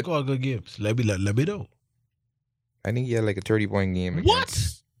What you good. call good games? Let me know. I think he had like a 30-point game. What?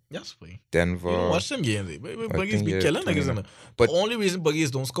 against- Yes, boy. Denver. You don't watch them games. Boogies think, be yeah, killing niggas 29. in the. But- The only reason Boogies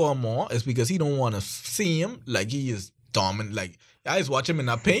don't score more is because he don't want to see him like he is dominant. Like, I just watch him in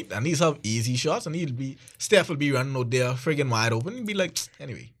that paint and he's have easy shots and Steph will be running out there friggin' wide open and be like,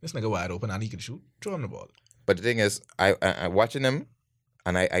 anyway, this nigga wide open and he can shoot. Throw him the ball. But the thing is, I watching them,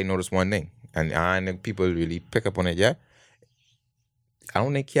 and I noticed one thing, and I think people really pick up on it. Yeah, I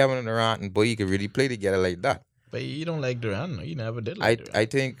don't think Kevin Durant and Boogie could really play together like that. But you don't like Durant. No, you never did like Durant.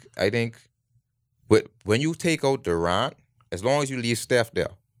 I think, when you take out Durant, as long as you leave Steph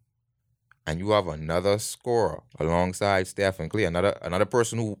there, and you have another scorer alongside Steph and Clay, another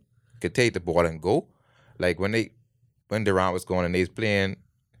person who could take the ball and go, like when Durant was going and they was playing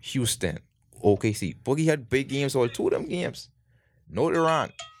Houston, OKC, Boogie had big games, all two of them games. No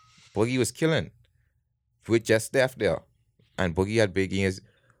Durant. Boogie was killing with just Steph there. And Boogie had big games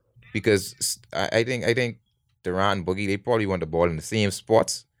because I think Durant and Boogie, they probably want the ball in the same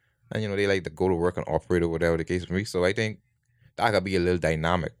spots. And, they like to go to work and operate or whatever the case may be. So I think that could be a little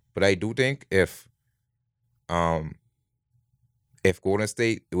dynamic. But I do think if Golden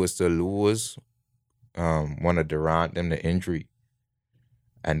State was to lose one of Durant, them the injury,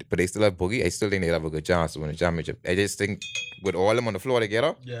 but they still have Boogie, I still think they'll have a good chance to win the championship. I just think with all of them on the floor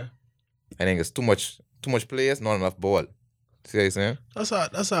together, Yeah. I think it's too much players, not enough ball. See what I'm saying?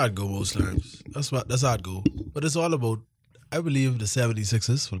 That's how it go most times. That's how it go. But it's all about, I believe the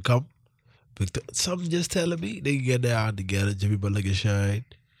 76ers will come. But something just telling me they can get their hand together. Jimmy Butler can shine.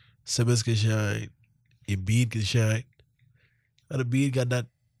 Simmons can shine. Embiid can shine. And Embiid got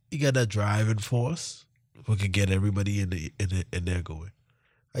that driving force. We can get everybody in there going.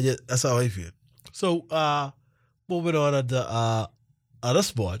 That's how I feel. So moving on to other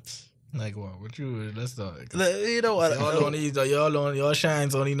sports. Like what? Let's talk. You know what? Y'all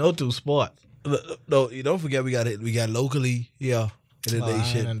shines only know two sports. No, you don't forget we got locally here in the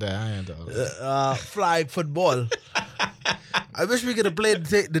nation. I ain't Flag football. I wish we could have played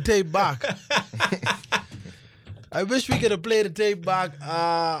the tape back. I wish we could have played the tape back.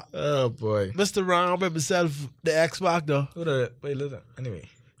 Oh boy. Mr. Ram himself, the X Factor. Wait, listen. Anyway.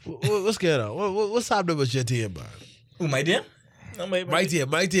 What's going on? What's happening with your team, man? Who, my team? No, My team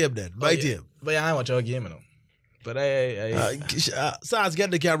then. My team. But I watch your game, though. But Sans, get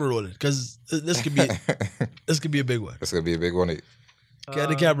the camera rolling, because this could be a big one. It's gonna be a big one. Get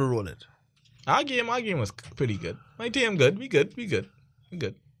the camera rolling. Our game was pretty good. My team good. We good. We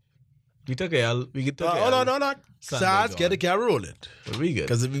took a L. We took a L. Hold on. Sans, get the camera rolling. But we good.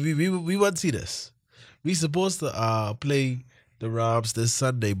 Because we want to see this. We supposed to play the Rams this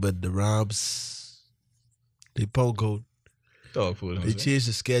Sunday, but the Rams, they pongoed. Dog food. They changed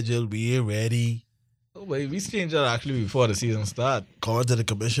the schedule. We ain't ready. Oh, wait, we changed that actually before the season start. Calling to the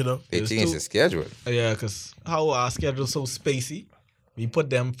commissioner. They changed the schedule. Yeah, because how our schedule's so spacey, we put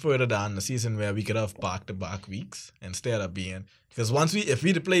them further down the season where we could have back-to-back weeks instead of being... Because if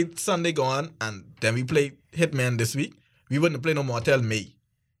we'd played Sunday gone and then we played Hitman this week, we wouldn't play no more till May.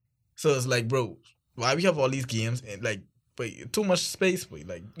 So it's like, bro, why we have all these games and like, wait, too much space, boy.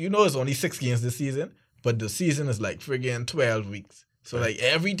 Like, it's only 6 games this season, but the season is like friggin' 12 weeks. So like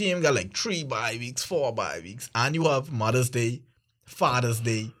every team got like 3 bye weeks, 4 bye weeks, and you have Mother's Day, Father's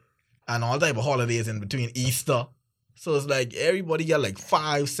Day, and all type of holidays in between, Easter. So it's like everybody got like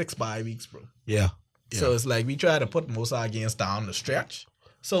 5, 6 bye weeks, bro. Yeah. So it's like we try to put most of our games down the stretch.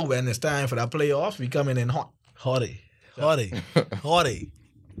 So when it's time for that playoffs, we coming in hot. Hottie.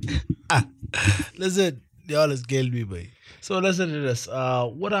 Listen, y'all is killing me, boy. So listen to this.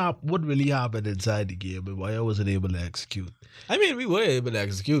 What really happened inside the game and why I wasn't able to execute? I mean, we were able to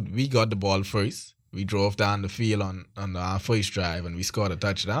execute. We got the ball first. We drove down the field on our first drive and we scored a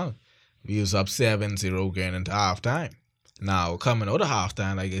touchdown. We was up 7-0 going into halftime. Now, coming out of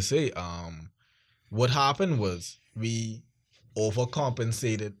halftime, like I say, what happened was we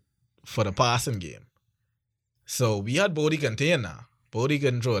overcompensated for the passing game. So we had Bodie contained now. Bodie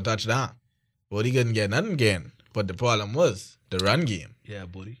couldn't throw a touchdown. Bodie couldn't get nothing again. But the problem was the run game. Yeah,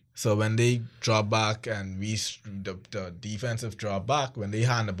 buddy. So when they drop back and the defensive drop back, when they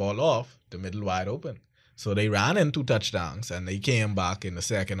hand the ball off, the middle wide open. So they ran in 2 touchdowns and they came back in the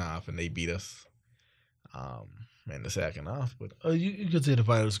second half and they beat us in the second half. But you can say the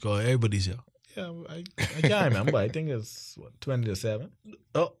final score. Everybody's here. yeah, I can't remember. I think it's 20-7.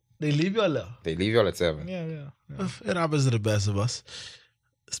 Oh, they leave you all there. They leave y'all at 7. Yeah. It happens to the best of us.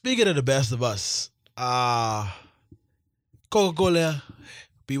 Speaking of the best of us, Coca-Cola,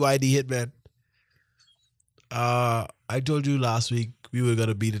 BYD Hitman. I told you last week we were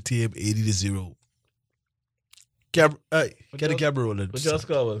gonna beat the team 80-0. Get the camera rolling. What your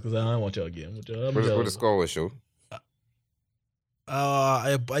score was? Because I don't want your game. What the score was, show?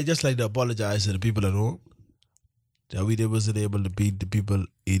 I just like to apologize to the people at home that we wasn't able to beat the people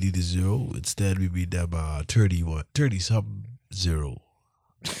 80-0. Instead, we beat them 30-something-0.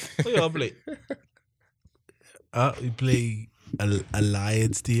 Who y'all play? We play a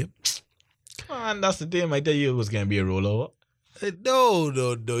Lions team. Man, that's the team I tell you it was going to be a rollover. No.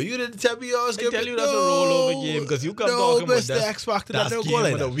 You didn't tell me I was I going to tell you that's a rollover game because you come talking about Mr. that. X Factor, That's that don't game go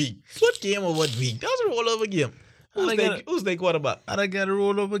like of the that. week. What game of what week? That's a rollover game. Who's their quarterback? I don't get a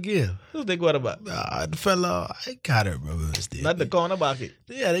roll over again. Who's their quarterback? The fella, I can't remember his name. Not the cornerback.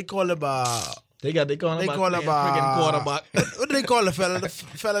 Yeah, they call him. They got their cornerback. They call him freaking quarterback. What do they call the fella? The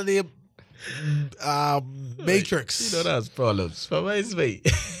fella named Matrix. You know that's problems. From my way.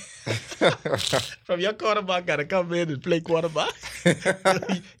 From your quarterback gotta come in and play quarterback.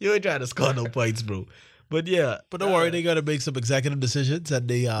 You ain't trying to score no points, bro. But yeah. But don't worry, they gotta make some executive decisions and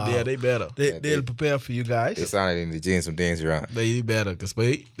they they better. They'll prepare for you guys. It sounded like they're doing some things around. They better, because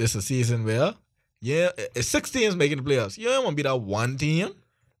this is a season where it's 6 teams making the playoffs. You don't want to be that one team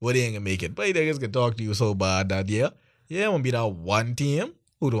where they ain't gonna make it. But they can talk to you so bad that you don't want to be that one team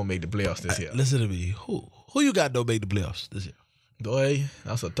who don't make the playoffs this year. Listen to me. Who you got don't make the playoffs this year? Boy,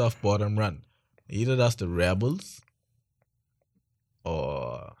 that's a tough bottom run. Either that's the Rebels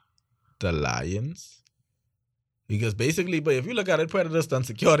or the Lions. Because basically, but if you look at it, Predators done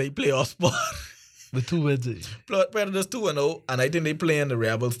secure their playoff spot. With 2 wins. Predators 2-0, and I think they playing the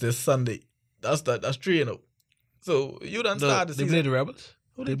Rebels this Sunday. That's 3-0. So you done start the They season. play the Rebels?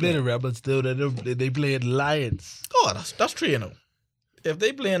 They play the Rebels still. They play the Lions. Oh, that's 3-0. If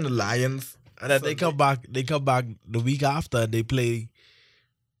they playing the Lions, And then they come back the week after and they play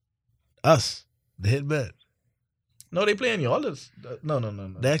us, the Hitmen. no, they playing y'all. No.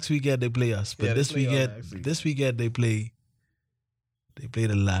 Next weekend they play us. But Yeah, they this play y'all weekend next week. they play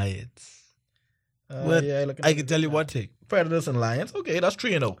the Lions. Well, looking I at can it tell you now. one thing. Predators and Lions. Okay, that's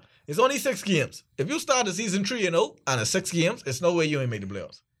 3-0. It's only 6 games. If you start the season 3-0 and it's 6 games, it's no way you ain't make the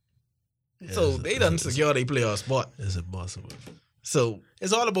playoffs. So they done secure their playoff spot. It's impossible. So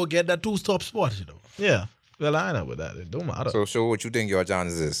It's all about getting that 2 top spot, you know. yeah, well I know about that. It don't matter. So show what you think your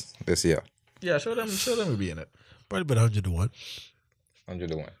chances is this year. Yeah, show them we be in it. Probably about 100-1.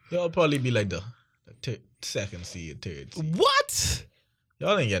 101. Y'all probably be like the second seed, third seed. What?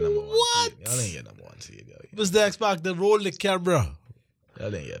 Y'all ain't get number 1 What? seed. Y'all ain't get number 1 seed. Mr. X Factor, roll the camera.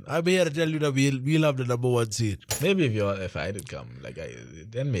 Y'all ain't get. I'm here to tell you that we'll have the number 1 seed. Maybe if I did come,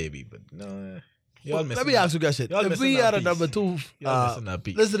 then maybe, but no. Y'all missing Let me ask you a question. Y'all If missing we that had a piece. number 2, Y'all missing that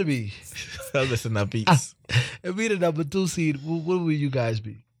piece. listen to me. Y'all missing that piece. If we had a number 2 seed, what would you guys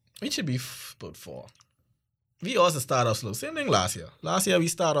be? We should be about 4. We also start off slow. Same thing last year. Last year we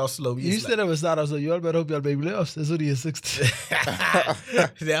start off slow. You said it was start off, so you all better hope y'all make playoffs. It's only a 16.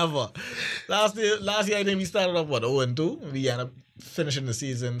 Never. Last year I think we started off 0-2. We ended up finishing the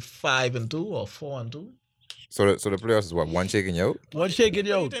season 5-2 or 4-2. So the playoffs is what, one shaking you out? One shaking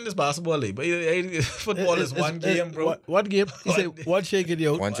You you out. think this basketball league? But football is one game, bro. One game. You say one shaking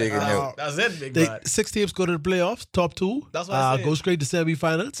you out. One shaking you out. That's it, big man. 6 teams go to the playoffs. Top 2 That's what I said. go straight to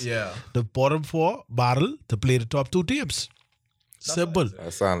semifinals. Yeah. The bottom 4 battle to play the top 2 teams. Simple.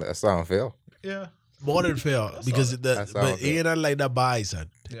 That sound fair. Yeah. More than fair because That's all but okay. ain't nothing like that buy, son.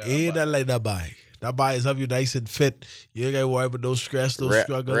 Yeah, Ain't nothing like that buy. That buy is have you nice and fit. You ain't got to worry about no stress, no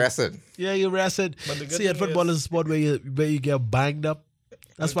struggle. Rested. Yeah, you're rested. But the good See, at thing football is- is a sport where you get banged up.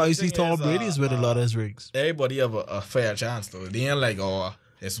 That's The why good you see thing Tom is, Brady is winning a lot of his rings. Everybody have a fair chance, though. They ain't like,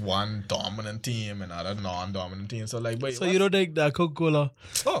 it's one dominant team and other non-dominant team. So, but So you don't think that Coca-Cola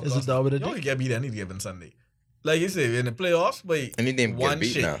is a dominant Y'all team? can get beat any given Sunday. Like you say, in the playoffs, but Any team get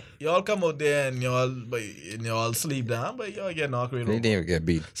beat now. Y'all come out there and y'all sleep down, but y'all get knocked right Any over. team get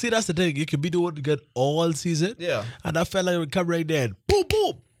beat. See, that's the thing. You can be the one to get all season. Yeah. And that fella would come right there and boom,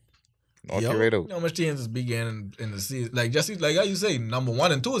 boom. Knock Yo. you right out. You know how much teams is beginning in the season? Like how you say, number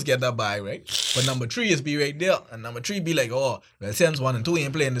 1 and 2 is get that bye, right? But number 3 is be right there, and number 3 be like, well, since 1 and 2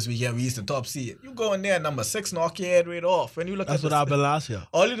 ain't playing this weekend, we used to top seed. You go in there, number 6 knock your head right off. When you look That's at what the, happened last year.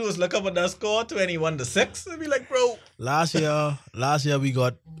 all you do is look up at that score, 21-6, and be like, bro. Last year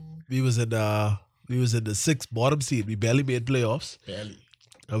we was in the 6th bottom seed. We barely made playoffs. Barely.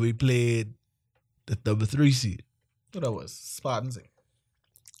 And we played the number 3 seed. What that was? Spartans.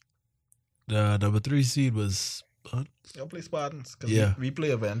 The number 3 seed was Y'all play Spartans. Cause Yeah. we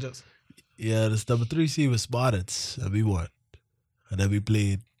play Avengers. this number 3 seed was Spartans, and we won. And then we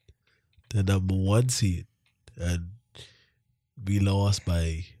played the number 1 seed, and we lost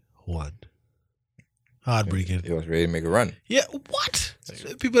by 1. Heartbreaking. You was ready to make a run. Yeah, what?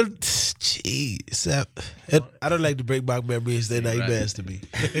 People Jeez, I don't like to bring back memories. They're nightmares to me.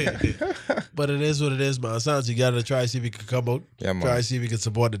 But it is what it is, man. Sounds you gotta try to see if you can come out. Yeah, man. Try to see if you can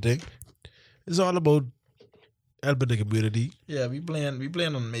support the thing. It's all about helping the community. Yeah, we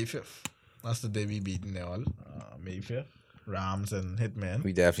playing on May 5th. That's the day we beating them all. May 5th. Rams and Hitman.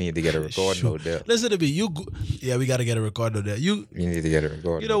 We definitely need to get a recording out there. Listen to me. Yeah, we gotta get a recording on that. We need to get a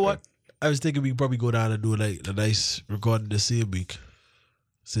recording. You know what? I was thinking we could probably go down and do like a nice recording this same week.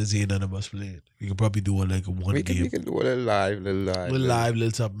 Since ain't none of us playing, we could probably do like a one game. We can do a little live.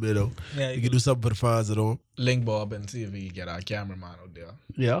 Little something, you know. Yeah, you can do something for the fans at home. Link Bob and see if we can get our cameraman out there.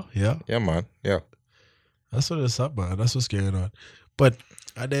 Yeah, man. Yeah. That's what it's up, man. That's what's going on. But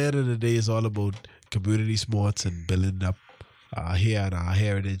at the end of the day, it's all about community sports and building up here and our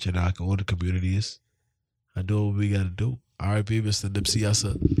heritage and our own communities. I know what we gotta do. R.I.P. Mr. Nipsey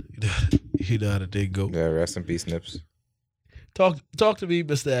Hussle. You know how the thing go. Yeah, rest in peace, Nips. Talk to me,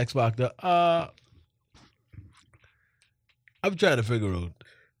 Mr. X Factor. I'm trying to figure out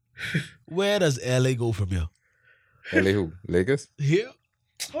where does LA go from here? LA who? Lakers? Here?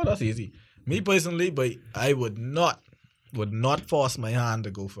 Oh, that's easy. Me personally, but I would not force my hand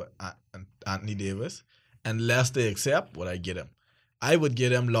to go for Anthony Davis unless they accept what I get him. I would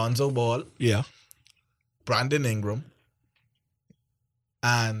get him Lonzo Ball, Yeah. Brandon Ingram,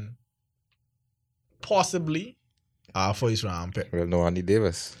 and possibly our first round pick. Well, no, Andy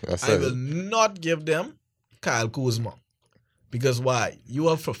Davis. That's I it. will not give them Kyle Kuzma. Because why?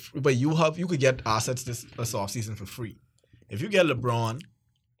 You could get assets this offseason for free. If you get LeBron,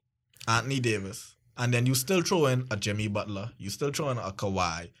 Anthony Davis, and then you still throw in a Jimmy Butler, you still throw in a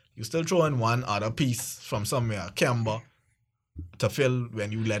Kawhi, you still throw in one other piece from somewhere, Kemba, to fill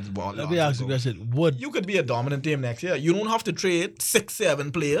when you let the ball. Let me ask you a question. You could be a dominant team next year. You don't have to trade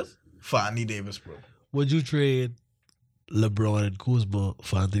 6-7 players for Anthony Davis, bro. Would you trade LeBron and Kuzma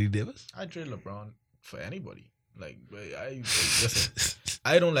for Anthony Davis? I trade LeBron for anybody. Listen,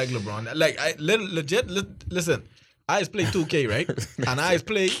 I don't like LeBron. Like listen. I play 2K, right? And I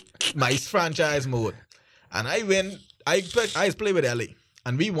play my franchise mode. And I play with LA.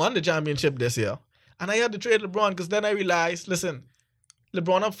 And we won the championship this year. And I had to trade LeBron because then I realized, listen,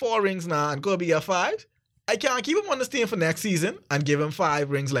 LeBron have 4 rings now and Kobe got 5. I can't keep him on this team for next season and give him 5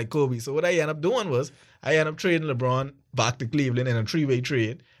 rings like Kobe. So what I ended up doing was I ended up trading LeBron back to Cleveland in a 3-way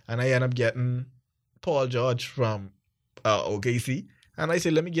trade. And I ended up getting Paul George from OKC. And I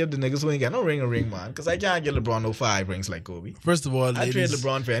said, let me give the niggas who ain't got no ring a ring, man. Because I can't get LeBron no 5 rings like Kobe. First of all, I trade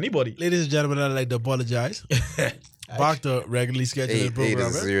LeBron for anybody. Ladies and gentlemen, I'd like to apologize. Back to regularly scheduled program.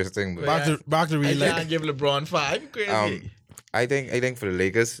 That's a serious thing. But Back to real I life. can't give LeBron 5. You crazy. I think for the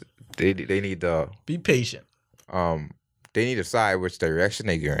Lakers, they need to Be patient. they need to decide which direction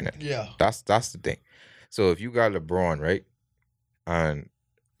they're going in. Yeah. That's the thing. So if you got LeBron, right, and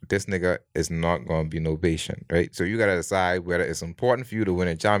this nigga is not gonna be no patient, right? So you gotta decide whether it's important for you to win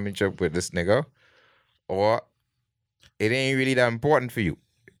a championship with this nigga, or it ain't really that important for you.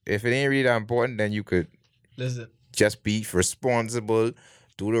 If it ain't really that important, then you could Listen. just be responsible,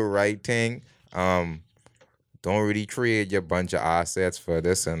 do the right thing. Don't really trade your bunch of assets for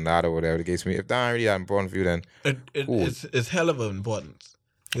this and that or whatever the case may be. If that ain't really that important for you, then cool. It's hell of an importance.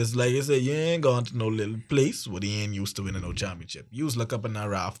 It's like you say, you ain't gone to no little place where he ain't used to winning no championship. You was look up in that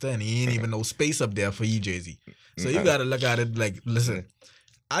rafter and he ain't even no space up there for you, Jay-Z. So you gotta look at it like, listen,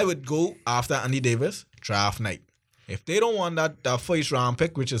 I would go after Andy Davis, draft night. If they don't want that first round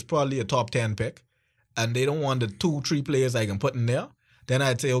pick, which is probably a top 10 pick, and they don't want the 2-3 players I can put in there, then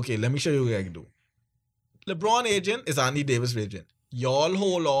I'd say, okay, let me show you what I can do. LeBron agent is Andy Davis agent. Y'all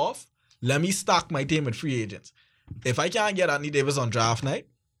hold off. Let me stock my team with free agents. If I can't get Andy Davis on draft night,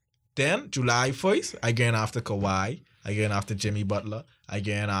 then July 1st, I going after Kawhi. I going after Jimmy Butler. I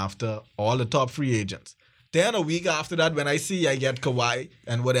going after all the top free agents. Then a week after that, when I see I get Kawhi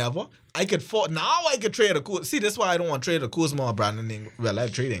and whatever, I could trade a Kuzma. See, this is why I don't want to trade a Kuzma or Brandon Ingram. Well, I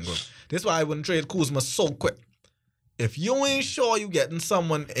trade Ingram. This is why I wouldn't trade Kuzma so quick. If you ain't sure you getting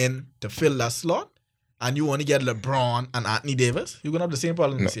someone in to fill that slot, and you want to get LeBron and Anthony Davis, you're going to have the same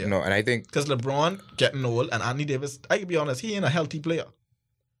problem this year. No, and I think because LeBron getting old and Anthony Davis, I can be honest, he ain't a healthy player.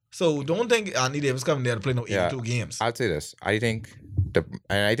 So don't think Anthony Davis coming there to play no 82 games. I'll say this. I think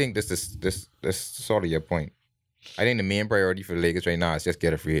this is sort of your point. I think the main priority for the Lakers right now is just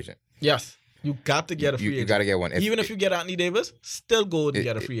get a free agent. Yes. You got to get a free agent. You got to get one. Even if you get Anthony Davis, still go and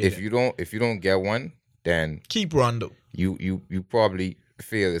get a free agent. If you don't get one, then keep Rondo. You probably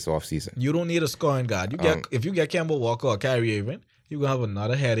fail this offseason. You don't need a scoring guard. If you get Kemba Walker or Kyrie Irving, you're gonna have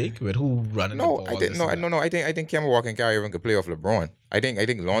another headache with who running the ball. I think Kemba Walker and Kyrie Irving could play off LeBron. I think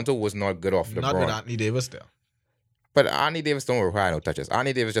Lonzo was not good off LeBron. Not with Anthony Davis there. But Anthony Davis don't require no touches.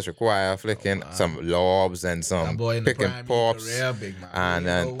 Anthony Davis just require flicking some lobs and That some boy in the picking prime pops career, big man.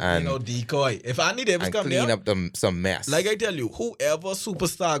 and Decoy. If Anthony Davis and come clean there, up some mess. like I tell you, whoever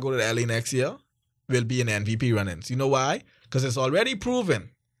superstar go to LA next year will be in MVP run-ins. You know why? Because it's already proven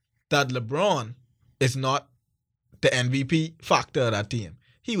that LeBron is not the MVP factor of that team.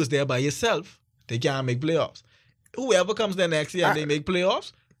 He was there by himself. They can't make playoffs. Whoever comes there next year and they make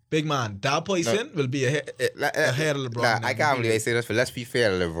playoffs, big man, that person will be ahead of LeBron. Nah, I can't believe I say this, but let's be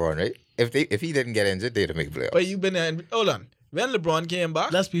fair to LeBron, right? If he didn't get injured, they'd make playoffs. But you've been there. Hold on. When LeBron came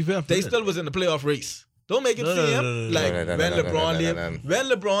back, Let's be fair. they still was in the playoff race. Don't make it seem like when LeBron leave. When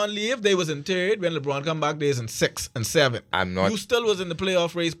LeBron leave, they was in third. When LeBron come back, they was in 6 and 7. I'm not. You still was in the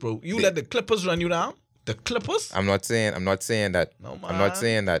playoff race, bro. You let the Clippers run you down. The Clippers. I'm not saying that. No, I'm not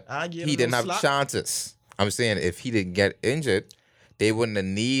saying that I give he him didn't no have slack. chances. I'm saying if he didn't get injured, they wouldn't have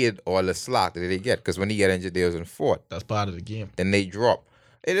needed all the slack that they get. Because when he got injured, they was in 4th. That's part of the game. Then they drop.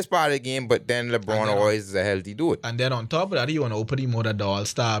 It is part of the game, but then LeBron always is a healthy dude. And then on top of that, he want to open him more the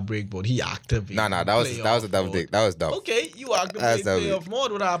All-Star break, but he activated. Nah, that was a double dig. That was dumb. Okay, you activate playoff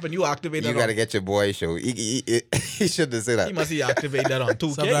mode. What happened? You activated. You got to get your boy show. He shouldn't have said that. He must have activated that on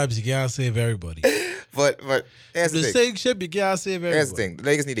 2K. Sometimes you can't save everybody. But here's the The thing. same ship, you can't save everybody. Here's the thing. The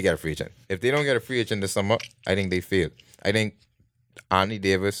Lakers need to get a free agent. If they don't get a free agent this summer, I think they fail. I think Anthony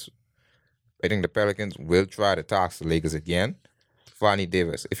Davis, I think the Pelicans will try to tax the Lakers again for Anthony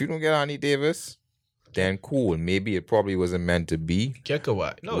Davis. If you don't get Anthony Davis, then cool. Maybe it probably wasn't meant to be Get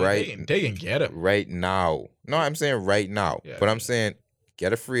Kawhi. No, Right. they can get him. right now. No, I'm saying right now. Yeah. But I'm saying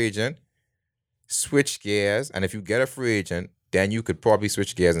get a free agent, switch gears, and if you get a free agent, then you could probably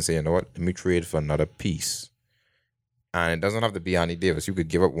switch gears and say, you know what, let me trade for another piece. And it doesn't have to be Anthony Davis. You could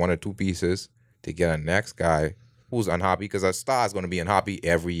give up 1 or 2 pieces to get a next guy who's unhappy, because a star is going to be unhappy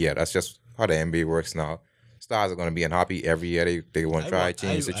every year. That's just how the NBA works now. Stars are going to be unhappy every year. They want to try to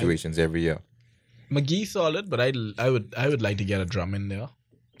change situations every year. McGee solid, but I would like to get a Drummond there.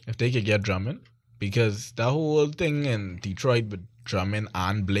 If they could get Drummond. Because that whole thing in Detroit with Drummond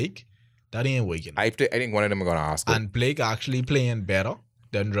and Blake, that ain't working. I think one of them are going to ask him. And Blake actually playing better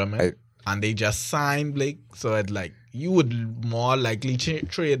than Drummond. And they just signed Blake. So it's like, you would more likely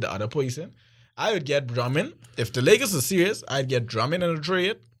trade the other person. I would get Drummond. If the Lakers are serious, I'd get Drummond in a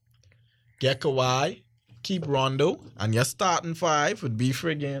trade. Get Kawhi. Keep Rondo. And your starting 5 would be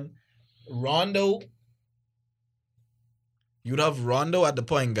friggin' Rondo. You'd have Rondo at the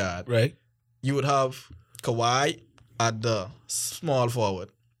point guard. Right. You would have Kawhi at the small forward.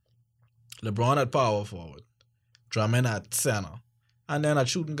 LeBron at power forward. Drummond at center. And then at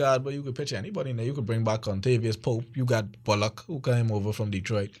shooting guard, but you could pitch anybody in there. You could bring back Contavious Pope. You got Bullock, who came over from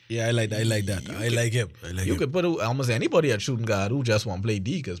Detroit. Yeah, I like that. I like him. You could put almost anybody at shooting guard who just want to play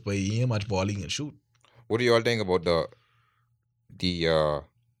D, because he ain't much ball he can shoot. What do you all think about the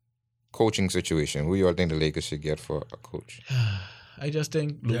coaching situation? Who you all think the Lakers should get for a coach? I just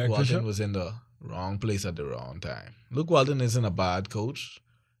think Luke Walton was in the wrong place at the wrong time. Luke Walton isn't a bad coach.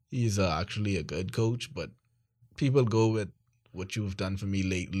 He's actually a good coach, but people go with what you've done for me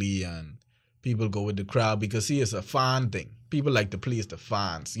lately, and people go with the crowd because he is a fan thing. People like to please the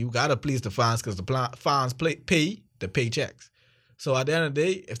fans. You got to please the fans because the fans pay the paychecks. So at the end of the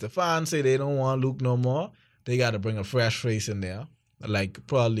day, if the fans say they don't want Luke no more, they got to bring a fresh face in there, like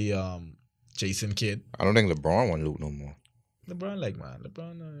probably Jason Kidd. I don't think LeBron want Luke no more. LeBron,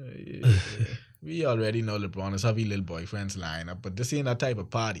 we already know LeBron is having little boyfriends line up, but this ain't that type of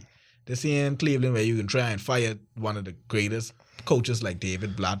party. This ain't Cleveland where you can try and fire one of the greatest coaches like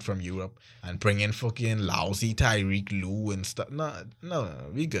David Blatt from Europe and bring in fucking lousy Tyreek Lue and stuff. No,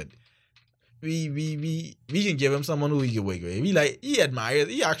 we good. We can give him someone who we can work with.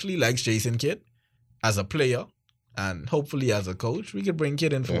 He actually likes Jason Kidd as a player, and hopefully as a coach. We could bring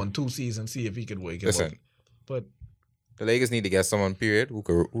Kidd in for 1-2 seasons, see if he could work it out. But the Lakers need to get someone, period, who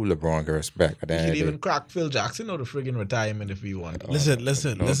LeBron can respect. We could even crack Phil Jackson out of friggin' retirement if we want. Listen.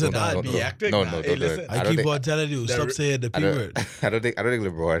 That'd be hectic. I keep on telling you, stop saying the P word. I don't think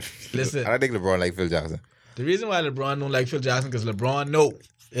LeBron. Listen. I don't think LeBron like Phil Jackson. The reason why LeBron don't like Phil Jackson because LeBron know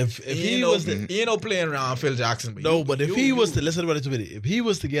if he ain't no playing around Phil Jackson. But if he was to listen to it, if he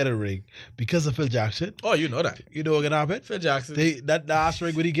was to get a ring because of Phil Jackson, you know that. You know what gonna happen? Phil Jackson. That last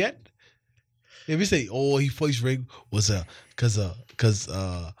ring, what he get? If you say, his first ring was because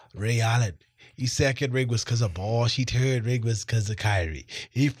Ray Allen. His second ring was because of Bosh. His third ring was because of Kyrie.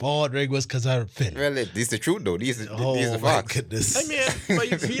 His fourth ring was because of Phil. Well, this is the truth though. These are my facts. goodness. I mean,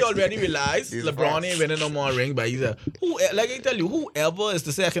 but he already realized LeBron ain't winning no more ring. But he's like I tell you, whoever is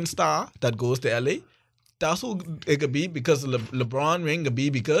the second star that goes to LA, that's who it could be because LeBron ring could be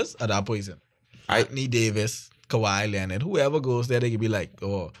because of that poison. Anthony Davis, Kawhi Leonard, whoever goes there, they could be like,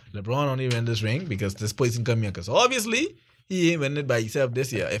 oh, LeBron only win this ring because this person come here. Because obviously, he ain't win it by himself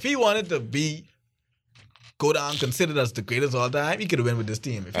this year. If he wanted to go down considered as the greatest all time, he could have won with this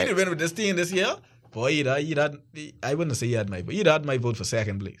team. If he didn't win with this team this year, boy, I wouldn't say he'd had my vote for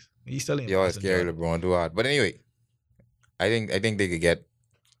second place. He's still in. Yo, it's scary LeBron too hard. But anyway, I think they could get.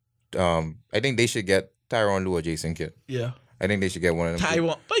 I think they should get Tyronn Lue or Jason Kidd. Yeah. I think they should get one of them.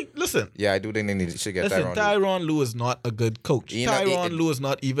 Tyronn, like, listen. Yeah, I do think should get Listen, Tyronn Lue. Tyronn Lue is not a good coach. Tyronn Lue is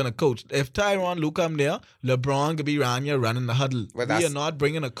not even a coach. If Tyronn Lue come there, LeBron could be around here running the huddle. We are not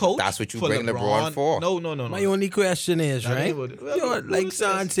bringing a coach. That's what you bring LeBron for. No. My only question is, right? Well, like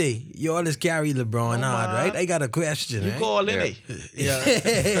Santi, you always carry LeBron hard, right? I got a question. You right? call in it.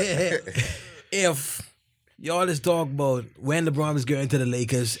 Yeah. If y'all is talk about when LeBron was going to the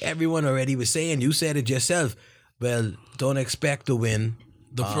Lakers, everyone already was saying, you said it yourself, well, don't expect to win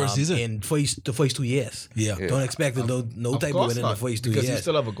The first season. in the first 2 years. Yeah. Don't expect no type of course win in the not, first 2 because years. you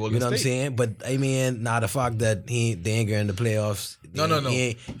still have a Golden You know what I'm State. saying? But I mean, now the fact that they ain't going to the playoffs. No.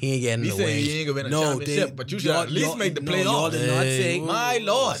 He ain't getting We the say win. he ain't gonna win a championship, but you should y'all- at least y'all- make the no, playoffs. Y'all did not say. My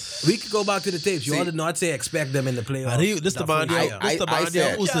Lord. We could go back to the tapes. Y'all did not say expect them in the playoffs. This the That man. first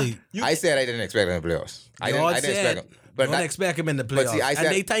year. I said I didn't expect them in the playoffs. I Y'all didn't expect said them. But don't expect him in the but playoffs. see, I said-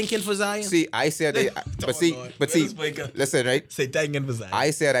 and they tanking for Zion. See, I said they. But see, listen, right? Say thank you for that.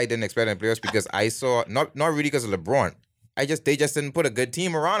 I said I didn't expect them in the playoffs because I saw not really because of LeBron. They just didn't put a good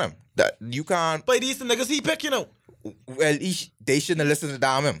team around him. That you can't. But these the niggas he pick, you know. Well, they shouldn't have listened to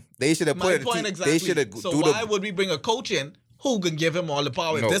Dom. They should have My put point it. exactly. They should have. So why would we bring a coach in who can give him all the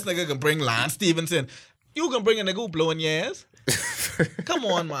power? No. If this nigga can bring Lance Stevenson, you can bring a nigga who blowing your ass. Come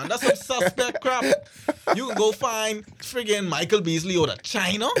on, man. That's some suspect crap. You can go find friggin' Michael Beasley out of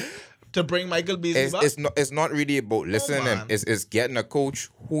China to bring Michael Beasley back. It's not really about listening to him. man. It's getting a coach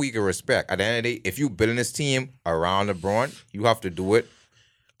who you can respect. At the end of the day, if you building this team around LeBron, you have to do it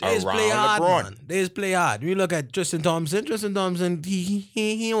They just around play hard, LeBron. man. They just play hard. You look at Tristan Thompson. Tristan Thompson,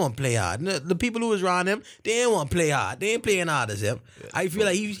 he don't want to play hard. The people who was around him, they didn't want to play hard. They ain't playing hard as him. I feel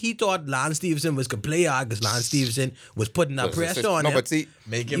like he thought Lance Stevenson could play hard because Lance Stevenson was putting that pressure on him. But see,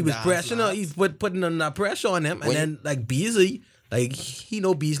 Make He him was dance, pressing on. Lance. He's putting on that pressure on him, and When- then like Beasley, like he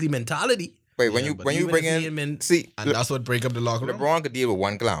know Beasley mentality. wait, when you even bring if he ain't been- in, see, And that's what break up the locker room. LeBron could deal with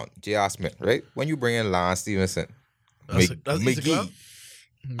one clown, J.R. Smith, right? When you bring in Lance Stevenson, That's he's a clown?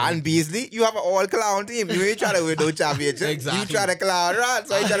 and Beasley, you have an all-clown team. You ain't trying to win no championship. Exactly. You try to clown, right?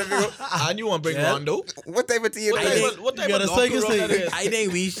 So you trying to figure out And you want to bring Yeah. Rondo? what type of team What that is. type of, what type You of gotta locker say- room that is? I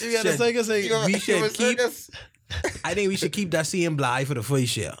think we should. You gotta say, we should You a keep. circus? I think we should keep that CM Bly for the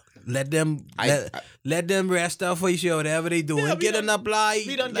first year. Let them I- let them rest out first year, whatever they doing. Yeah, we Get done- in that Bly.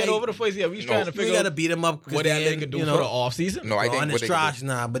 We done get over the first year. We trying to We figure gotta out beat them up. 'cause what the hell they then, could do you for know, the off season. No, I think on what it's they trash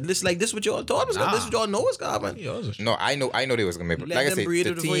now. But this what y'all thought was gonna. This what y'all know was coming. No, I know they was gonna make. Let Like I them said, breathe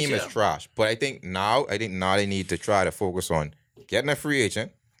the it the team first is year. trash. But I think now they need to try to focus on getting a free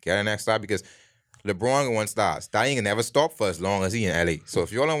agent, getting an next star because LeBron wants stars. That ain't gonna never stop for as long as he in LA. So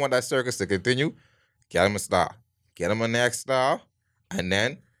if y'all don't want that circus to continue, get him a star, get him a next star, and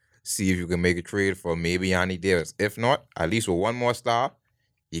then see if you can make a trade for maybe Anthony Davis. If not, at least with one more star,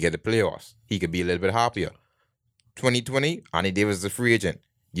 you get the playoffs. He could be a little bit happier. 2020, Anthony Davis is a free agent.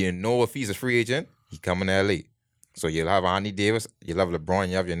 You know if he's a free agent, he coming to LA. So you'll have Anthony Davis, you'll have LeBron,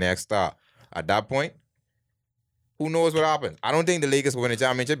 you have your next star. At that point, who knows what happens? I don't think the Lakers will win a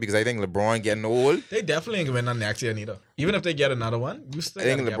championship because I think LeBron getting old. They definitely ain't gonna win that next year neither. Even if they get another one, you still I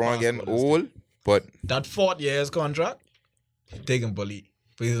think gotta get LeBron past getting Golden State. old, but That 4th year's contract, they can bully.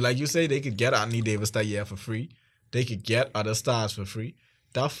 Because like you say, they could get Anthony Davis that year for free. They could get other stars for free.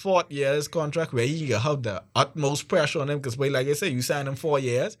 That 4th year's contract where you can have the utmost pressure on them because, like I say, you sign them 4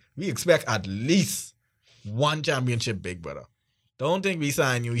 years, we expect at least one championship, big brother. Don't think we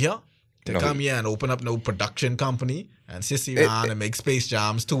sign you here to No. come here and open up no production company and sit around and make Space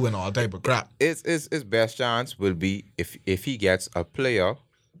Jams too and all type of crap. his best chance will be if he gets a player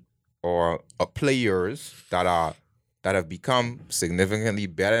or a players that have become significantly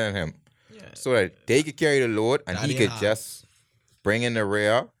better than him, so that they could carry the load and he Daddy could and just bring in the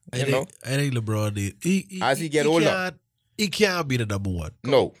rear. You know, I think LeBron did. As he get older. he can't be the number one.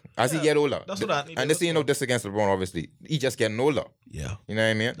 no, as he get older. That's what Anthony And this Davis ain't no diss against LeBron. Obviously, he just getting older. Yeah, You know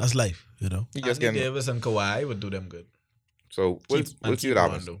what I mean? that's life. You know. He just Anthony getting. Davis and Kawhi would do them good. So we'll Keep- see and what keep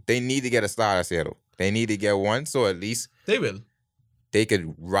happens. Rondo. They need to get a star this year though. They need to get one, so at least They will. they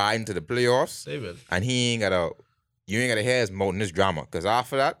could ride into the playoffs. They will. And you ain't gotta hear his mouth in this drama. Cause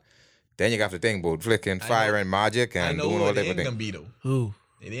after that, then you got to think about flicking fire and magic I and know doing who all it that ain't gonna thing. be though. Who?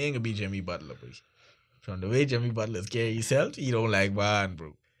 It ain't gonna be Jimmy Butler, bro. From the way Jimmy Butler's carry himself, he don't like Bond,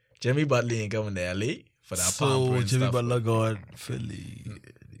 bro. Jimmy Butler ain't coming to LA for that So pampering Jimmy stuff. Butler going Philly.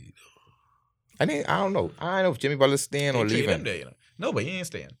 I don't know. I don't know if Jimmy Butler's staying or They trade him leaving. there, No, but he ain't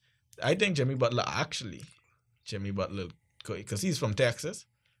staying. I think Jimmy Butler, because he's from Texas,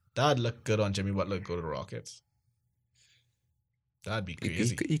 that'd look good on Jimmy Butler to go to the Rockets. That'd be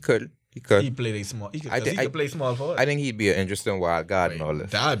crazy. He could. He played a small. He could play small forward. I think he'd be an interesting wild card and all this.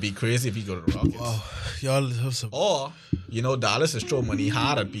 That'd be crazy if he go to the Rockets. Wow, y'all have some. Or, Dallas is throwing money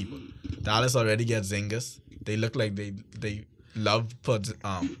hard at people. Dallas already gets Zingers. They look like they love put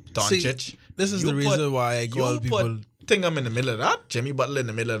Doncic. This is the reason why I call people. Put Tingham in the middle of that, Jimmy Butler in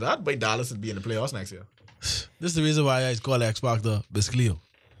the middle of that, but Dallas would be in the playoffs next year. This is the reason why I call Xbox the Biscleo.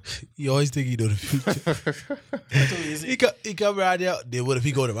 He always think he know the future. he come around here. Then what if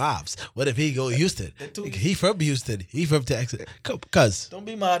he go to Mavs? What if he go to Houston? He from Houston. He from Texas. Cause don't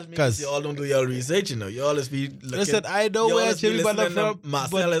be mad at me because y'all don't do your research. Y'all just be looking. Listen, I know where Jimmy Butler from.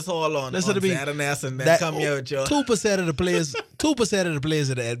 Marcellus Hall on Saturdays and then come here with y'all. 2% of the players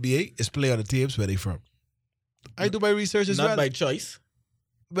in the NBA is play on the teams where they from. I do my research as well. Not by choice.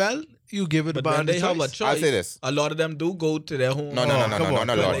 Well, you give it but about when they the have a choice. choice, I'll say this. a lot of them do go to their home. No, not a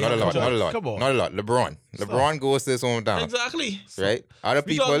lot. Come on. Not a lot. LeBron goes to his hometown. Exactly. Right? Other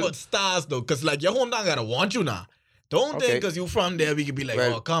We talking people. about stars though, because like your hometown gotta want you now. Don't think Okay. because you from there we could be like,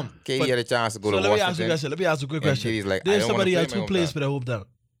 Well, oh come. KD had a chance to go So to let me ask you a Washington. question. Let me ask you a quick And question. KD's like, I There's don't wanna somebody play else my who plays hometown. for their hometown.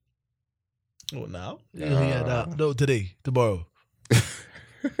 Oh now? No, today, tomorrow.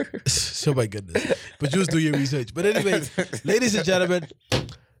 So my goodness. But just do your research. But anyway, ladies and gentlemen,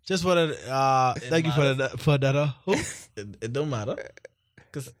 just want to thank you for that. It don't matter.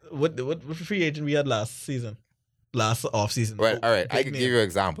 Because what free agent we had last off season? Well, all right. I can give you an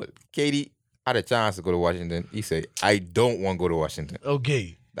example. KD had a chance to go to Washington. He said, I don't want to go to Washington.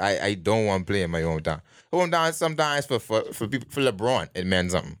 Okay. I don't want to play in my hometown. Hometown sometimes for people, for LeBron, it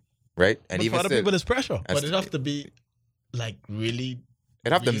meant something. Right? And But even for other still, people, it's pressure. But it have to be like really.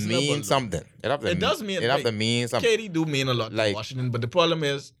 it have to reasonable, mean though. something. It does mean It have like, to mean something. KD do mean a lot Like- to Washington, but the problem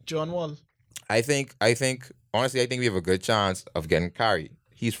is John Wall. I think honestly, I think we have a good chance of getting Kyrie.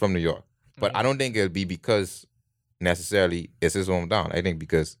 He's from New York. But I don't think it'll be because necessarily it's his hometown. I think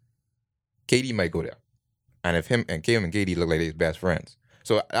because KD might go there. And if him and KD look like they're best friends.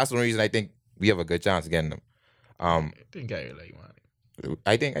 So that's the only reason I think we have a good chance of getting them. I think I like man.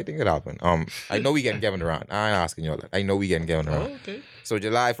 I think it'll happen. I know we getting Kevin Durant. I ain't asking y'all that. I know we getting Kevin Oh, Durant. okay. So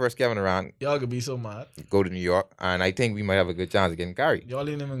July 1st, Kevin Durant Y'all could be so mad. go to New York, and I think we might have a good chance of getting Kyrie. Y'all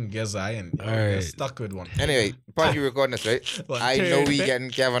ain't even get Zion. Y'all Alright. get stuck with one. Anyway, part you recording this, right? One I know third we pick. getting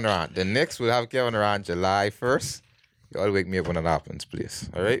Kevin Durant. The Knicks will have Kevin Durant July 1st. Y'all wake me up when it happens, please.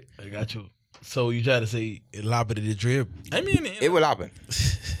 All right? I got you. So you try to say it happened in the dream. I mean, It will happen.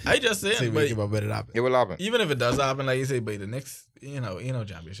 I just Say saying, we but give up better happen. It will happen. even if it does happen, like you say, but the next,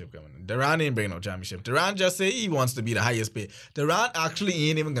 championship coming. Durant ain't bring no championship. Durant just say he wants to be the highest paid. Durant actually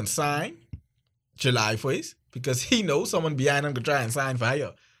ain't even gonna sign July 1st because he knows someone behind him could try and sign for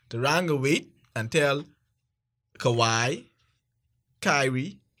higher. Durant gonna wait until Kawhi,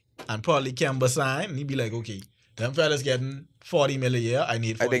 Kyrie, and probably Kemba sign, and he'd be like, okay, them fellas getting $40 million a year. I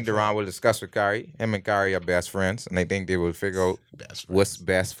need. I think 44. Durant will discuss with Kyrie. Him and Kyrie are best friends, and I think they will figure out Best what's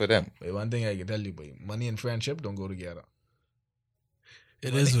best for them. But one thing I can tell you, boy, money and friendship don't go together.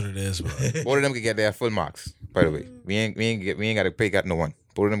 It is what it is, bro. Both of them can get their full marks, by the way. We ain't got to pay got no one.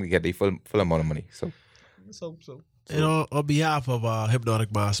 Both of them can get their full amount of money. So So. And on behalf of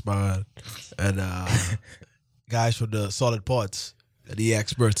Hypnotic Mastermind and guys from the Solid Parts and the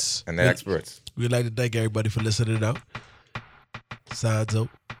Experts, and they're experts. we'd like to thank everybody for listening out. Signs up,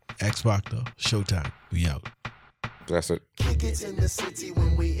 X Factor, Showtime. We out. That's it. Kick it in the city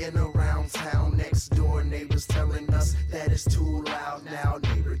when we in around town. Next door neighbors telling us that it's too loud now.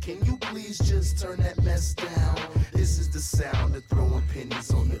 Neighbor, can you please just turn that mess down? This is the sound of throwing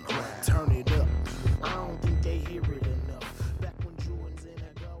pennies on the ground. Turn it